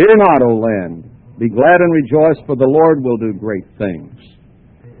 Fear not, O land. Be glad and rejoice, for the Lord will do great things.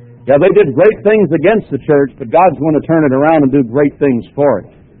 Yeah, they did great things against the church, but God's going to turn it around and do great things for it.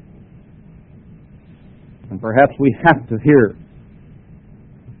 And perhaps we have to hear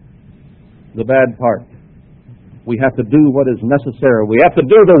the bad part. We have to do what is necessary. We have to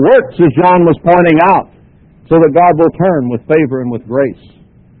do the works, as John was pointing out, so that God will turn with favor and with grace.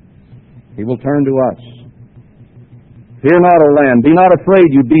 He will turn to us. Fear not, O land. Be not afraid,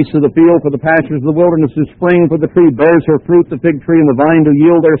 you beasts of the field, for the pastures of the wilderness do spring, for the tree bears her fruit, the fig tree and the vine do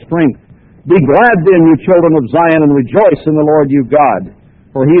yield their strength. Be glad then, you children of Zion, and rejoice in the Lord your God.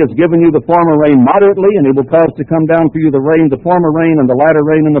 For he has given you the former rain moderately, and he will cause to come down for you the former rain and the latter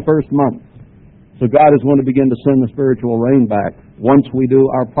rain in the first month. So God is going to begin to send the spiritual rain back once we do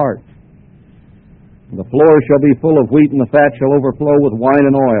our part. The floor shall be full of wheat, and the fat shall overflow with wine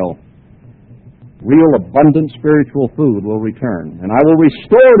and oil. Real abundant spiritual food will return. And I will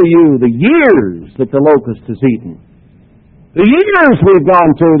restore to you the years that the locust has eaten. The years we've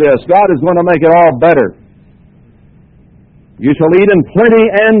gone through this, God is going to make it all better. You shall eat in plenty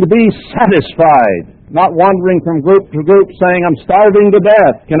and be satisfied, not wandering from group to group saying, I'm starving to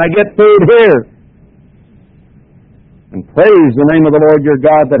death. Can I get food here? And praise the name of the Lord your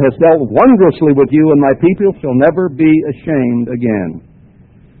God that has dealt wondrously with you, and my people shall never be ashamed again.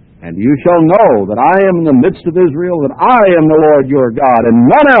 And you shall know that I am in the midst of Israel, that I am the Lord your God, and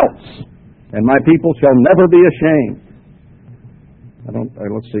none else. And my people shall never be ashamed.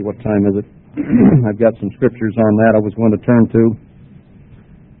 Let's see, what time is it? I've got some scriptures on that I was going to turn to.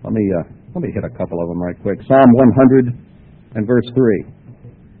 Let me hit a couple of them right quick. Psalm 100 and verse 3.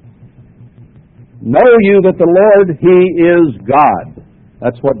 Know you that the Lord, He is God.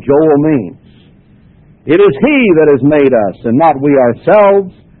 That's what Joel means. It is He that has made us, and not we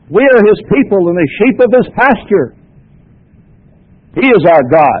ourselves. We are His people and the sheep of His pasture. He is our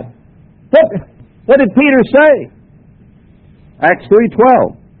God. What did Peter say? Acts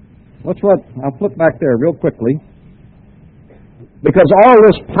 3:12. I'll flip back there real quickly. Because all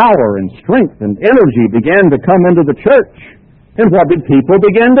this power and strength and energy began to come into the church. And what did people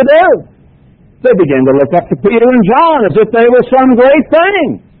begin to do? They began to look up to Peter and John as if they were some great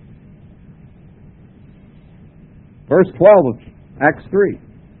thing. Verse 12 of Acts 3.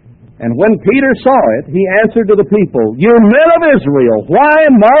 And when Peter saw it, he answered to the people, You men of Israel, why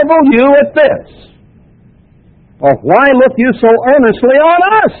marvel you at this? Or why look you so earnestly on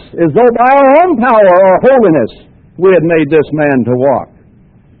us, as though by our own power or holiness we had made this man to walk?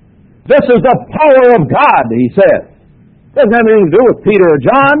 This is the power of God, he said. Doesn't have anything to do with Peter or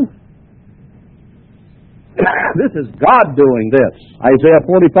John. This is God doing this. Isaiah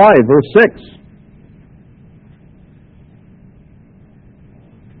 45, verse 6.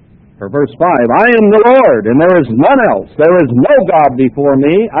 Or verse 5, I am the Lord, and there is none else. There is no God before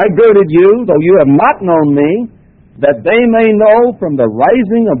me. I girded you, though you have not known me, that they may know from the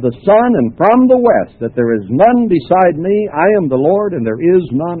rising of the sun and from the west that there is none beside me. I am the Lord, and there is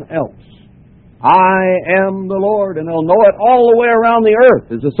none else. I am the Lord, and they'll know it all the way around the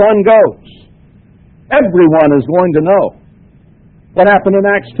earth as the sun goes. Everyone is going to know. What happened in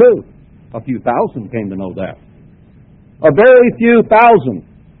Acts 2? A few thousand came to know that. A very few thousand.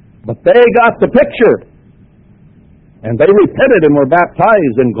 But they got the picture. And they repented and were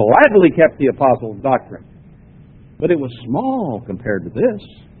baptized and gladly kept the apostles' doctrine. But it was small compared to this.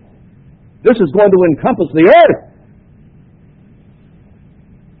 This is going to encompass the earth.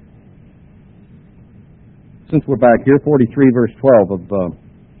 Since we're back here, 43 verse 12 of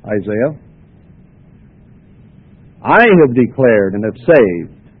Isaiah. I have declared and have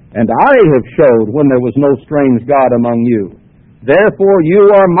saved, and I have showed when there was no strange God among you. Therefore you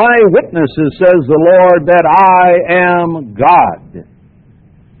are my witnesses, says the Lord, that I am God.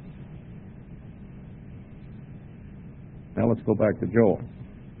 Now let's go back to Joel.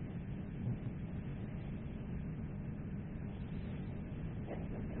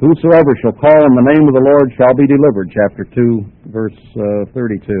 Whosoever shall call on the name of the Lord shall be delivered, chapter 2, verse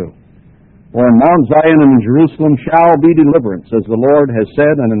 32. For in Mount Zion and in Jerusalem shall be deliverance, as the Lord has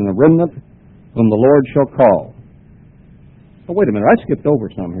said, and in the remnant whom the Lord shall call. Oh, wait a minute, I skipped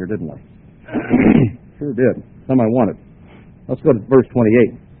over some here, didn't I? Sure did. Some I wanted. Let's go to verse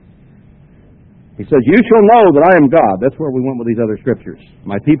 28. He says, You shall know that I am God. That's where we went with these other scriptures.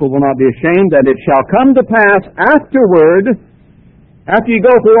 My people will not be ashamed, and it shall come to pass afterward, after you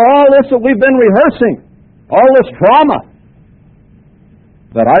go through all this that we've been rehearsing, all this trauma,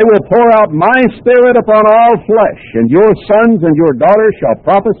 that I will pour out my Spirit upon all flesh, and your sons and your daughters shall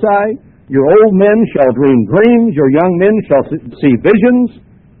prophesy, your old men shall dream dreams, your young men shall see visions,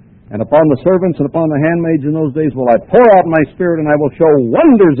 and upon the servants and upon the handmaids in those days will I pour out my Spirit, and I will show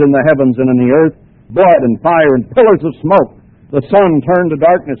wonders in the heavens and in the earth, blood and fire and pillars of smoke, the sun turned to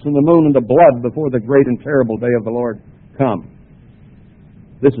darkness and the moon into blood before the great and terrible day of the Lord come.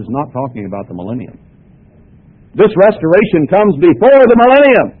 This is not talking about the millennium. This restoration comes before the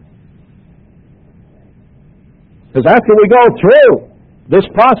millennium. Because after we go through this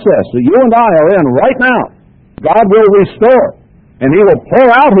process that you and I are in right now, God will restore, and He will pour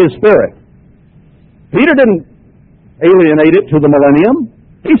out His Spirit. Peter didn't alienate it to the millennium.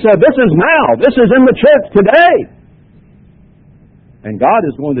 He said, this is now. This is in the church today. And God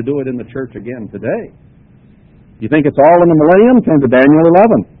is going to do it in the church again today. You think it's all in the millennium? Turn to Daniel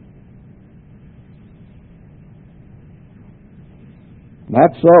 11.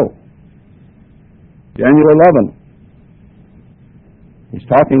 Not so. Daniel 11. He's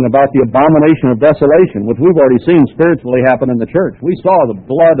talking about the abomination of desolation, which we've already seen spiritually happen in the church. We saw the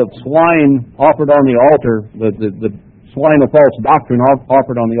blood of swine offered on the altar, the swine of false doctrine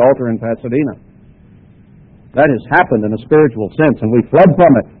offered on the altar in Pasadena. That has happened in a spiritual sense, and we fled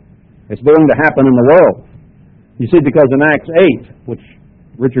from it. It's going to happen in the world. You see, because in Acts 8, which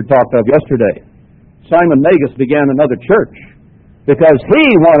Richard talked of yesterday, Simon Magus began another church because he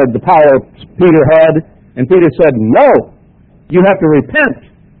wanted the power Peter had, and Peter said, no, you have to repent.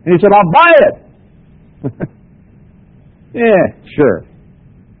 And he said, I'll buy it. Yeah, sure.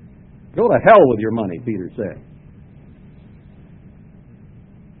 Go to hell with your money, Peter said.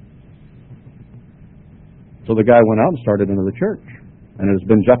 So the guy went out and started another church, and it has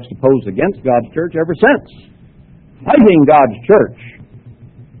been juxtaposed against God's church ever since, fighting God's church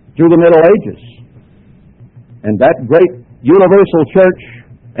through the Middle Ages. And that great universal church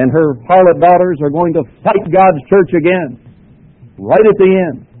and her harlot daughters are going to fight God's church again, right at the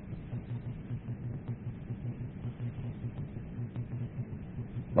end.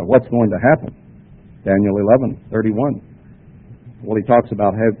 But what's going to happen? Daniel 11:31. Well, he talks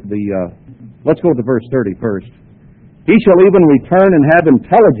about let's go to verse 30 first. He shall even return and have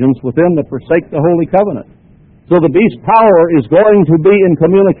intelligence with them that forsake the holy covenant. So the beast's power is going to be in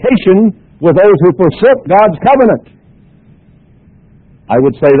communication with those who forsook God's covenant. I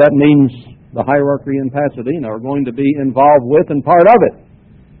would say that means the hierarchy in Pasadena are going to be involved with and part of it.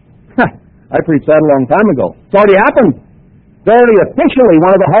 I preached that a long time ago. It's already happened. They're already officially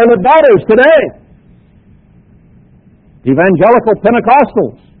one of the harlot daughters today. Evangelical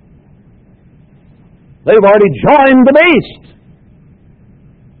Pentecostals. They've already joined the beast.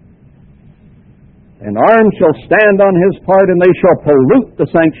 And arms shall stand on his part, and they shall pollute the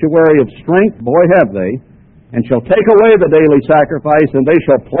sanctuary of strength, boy have they, and shall take away the daily sacrifice, and they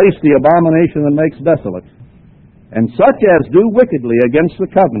shall place the abomination that makes desolate. And such as do wickedly against the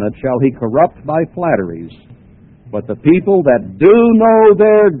covenant shall he corrupt by flatteries. But the people that do know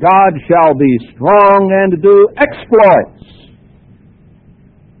their God shall be strong and do exploits.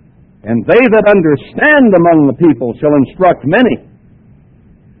 And they that understand among the people shall instruct many.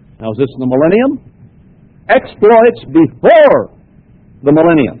 Now, is this in the millennium? Exploits before the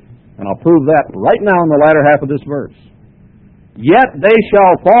millennium. And I'll prove that right now in the latter half of this verse. Yet they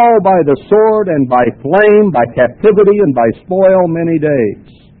shall fall by the sword and by flame, by captivity and by spoil many days.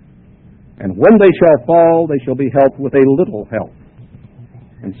 And when they shall fall, they shall be helped with a little help.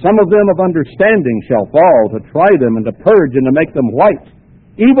 And some of them of understanding shall fall, to try them and to purge and to make them white,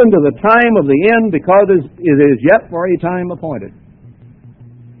 even to the time of the end, because it is yet for a time appointed.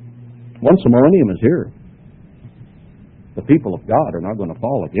 Once the millennium is here, the people of God are not going to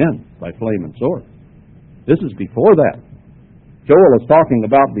fall again by flame and sword. This is before that. Joel is talking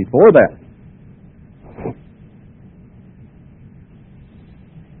about before that.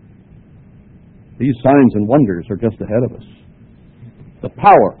 These signs and wonders are just ahead of us. The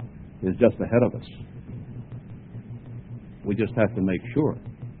power is just ahead of us. We just have to make sure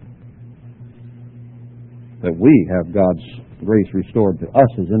that we have God's grace restored to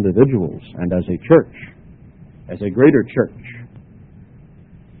us as individuals and as a church, as a greater church.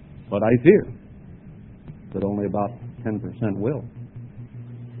 But I fear that only about 10% will.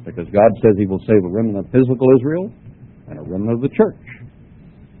 Because God says He will save a remnant of physical Israel and a remnant of the church.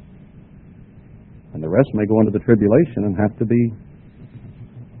 And the rest may go into the tribulation and have to be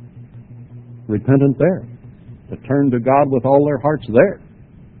repentant there, to turn to God with all their hearts there.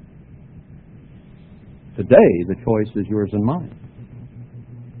 Today, the choice is yours and mine.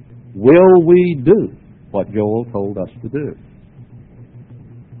 Will we do what Joel told us to do?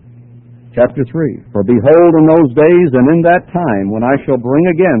 Chapter 3, For behold, in those days and in that time, when I shall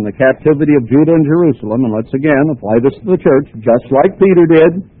bring again the captivity of Judah and Jerusalem, and let's again apply this to the church, just like Peter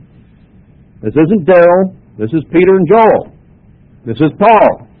did. This isn't Darryl. This is Peter and Joel. This is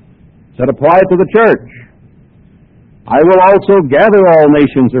Paul. Said apply it to the church. I will also gather all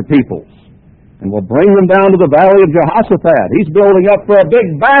nations or peoples, and will bring them down to the valley of Jehoshaphat. He's building up for a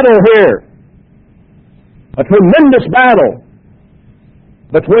big battle here. A tremendous battle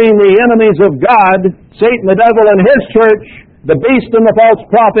between the enemies of God, Satan the devil and his church, the beast and the false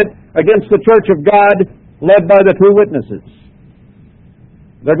prophet, against the church of God, led by the true witnesses.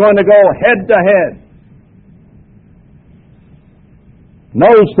 They're going to go head to head,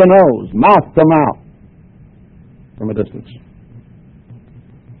 nose to nose, mouth to mouth, from a distance.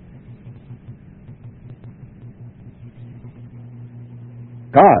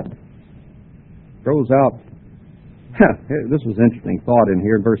 God throws out This was an interesting thought in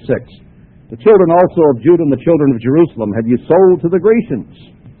here in verse 6. The children also of Judah and the children of Jerusalem have you sold to the Grecians.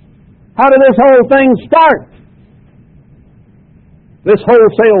 How did this whole thing start? This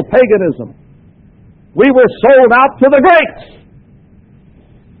wholesale paganism. We were sold out to the Greeks.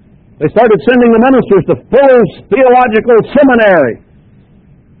 They started sending the ministers to Fuller's Theological Seminary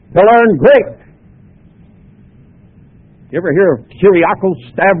to learn Greek. You ever hear of Kyriakos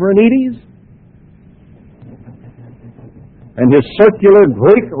Stavrounides and his circular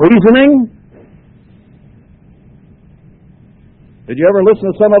Greek reasoning? Did you ever listen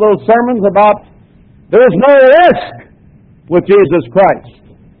to some of those sermons about there's no risk with Jesus Christ?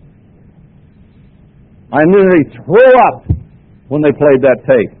 I nearly threw up when they played that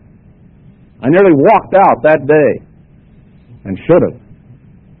tape. I nearly walked out that day and should have.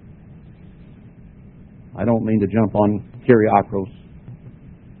 I don't mean to jump on Kyriakos.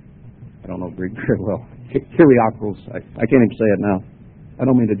 I don't know Greek very well. Kyriakos. I can't even say it now. I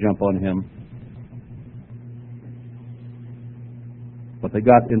don't mean to jump on him. But they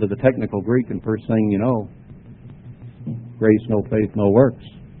got into the technical Greek, and first thing you know, grace, no faith, no works.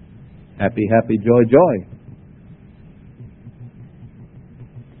 Happy, happy, joy, joy.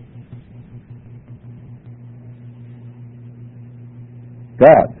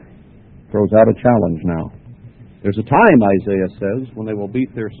 God throws out a challenge now. There's a time, Isaiah says, when they will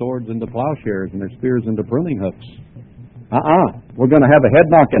beat their swords into plowshares and their spears into pruning hooks. We're going to have a head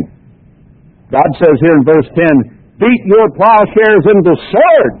knocking. God says here in verse 10, beat your plowshares into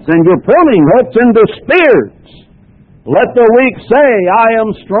swords and your pruning hooks into spears. Let the weak say, I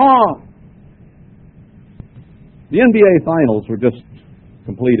am strong. The NBA Finals were just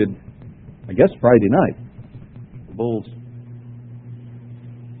completed, I guess, Friday night. The Bulls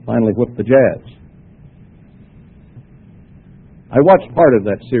finally whipped the Jazz. I watched part of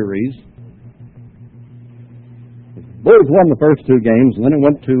that series. The Bulls won the first two games, and then it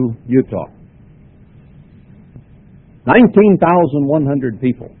went to Utah. 19,100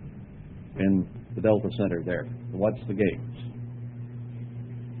 people in the Delta Center there to watch the games.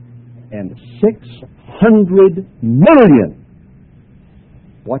 And 600 million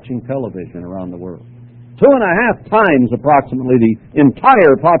watching television around the world. 2.5 times approximately the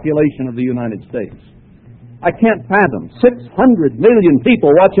entire population of the United States. I can't fathom 600 million people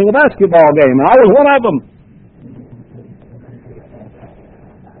watching a basketball game, and I was one of them.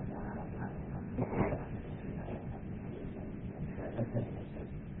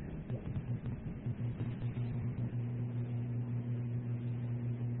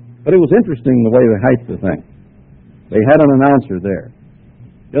 But it was interesting the way they hyped the thing. They had an announcer there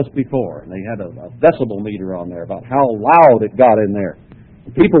just before, and they had a decibel meter on there about how loud it got in there.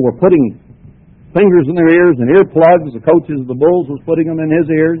 People were putting fingers in their ears and earplugs. The coaches of the Bulls was putting them in his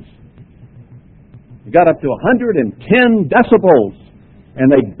ears. It got up to 110 decibels,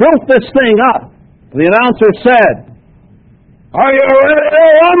 and they built this thing up. The announcer said, "Are you ready to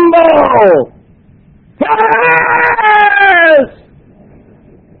rumble? Yes!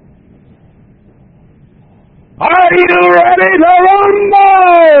 Are you ready to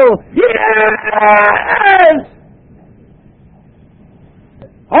rumble? Yes!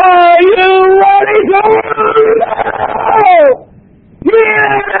 Are you ready to rumble?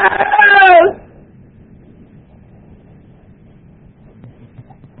 Yes!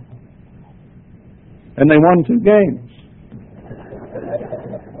 And they won 2 games.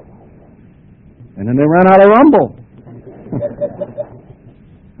 And then they ran out of rumble.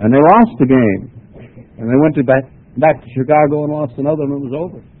 And they lost the game. And they went back to Chicago and lost another, and it was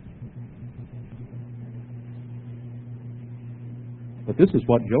over. But this is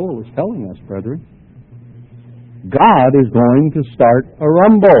what Joel is telling us, brethren. God is going to start a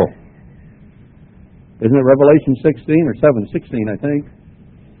rumble. Isn't it Revelation 16 or 7:16, I think?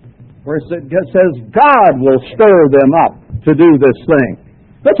 Where it says God will stir them up to do this thing.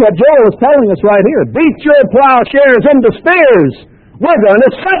 That's what Joel is telling us right here. Beat your plowshares into spears. We're going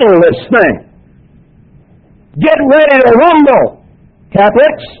to settle this thing. Get ready to rumble,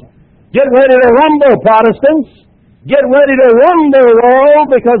 Catholics. Get ready to rumble, Protestants. Get ready to rumble, world,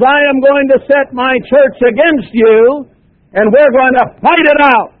 because I am going to set my church against you, and we're going to fight it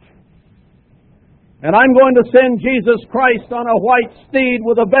out. And I'm going to send Jesus Christ on a white steed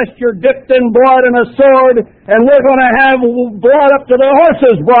with a vesture dipped in blood and a sword, and we're going to have blood up to the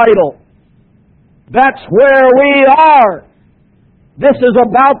horse's bridle. That's where we are. This is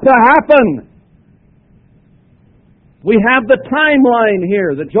about to happen. We have the timeline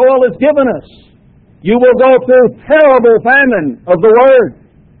here that Joel has given us. You will go through terrible famine of the Word.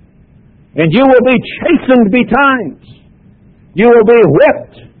 And you will be chastened betimes. You will be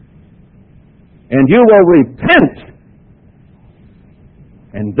whipped. And you will repent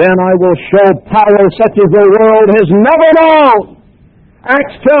And then I will show power such as the world has never known.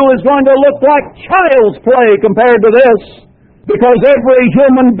 Acts 2 is going to look like child's play compared to this, because every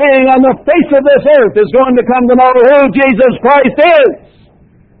human being on the face of this earth is going to come to know who Jesus Christ is,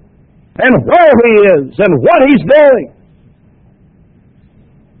 and where He is, and what He's doing.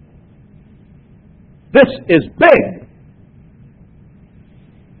 This is big.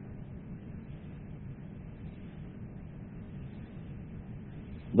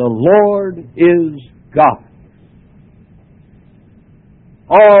 The Lord is God,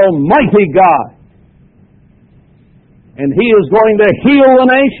 Almighty God. And He is going to heal the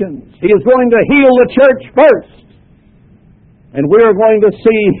nations. He is going to heal the church first. And we are going to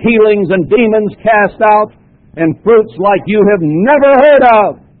see healings and demons cast out and fruits like you have never heard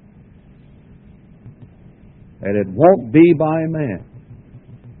of. And it won't be by man.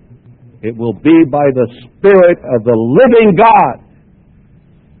 It will be by the Spirit of the living God,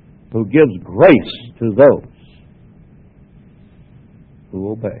 who gives grace to those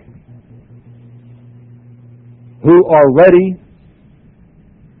who obey, who are ready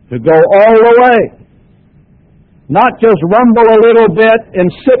to go all the way, not just rumble a little bit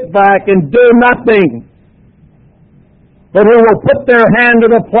and sit back and do nothing, but who will put their hand to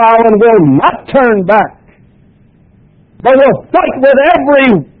the plow and will not turn back, but will fight with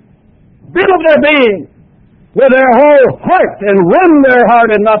every bit of their being, with their whole heart, and rend their heart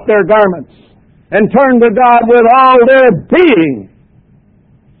and not their garments, and turn to God with all their being.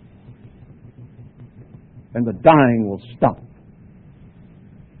 And the dying will stop.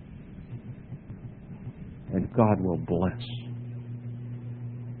 And God will bless.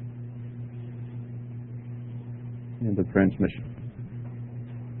 End of transmission.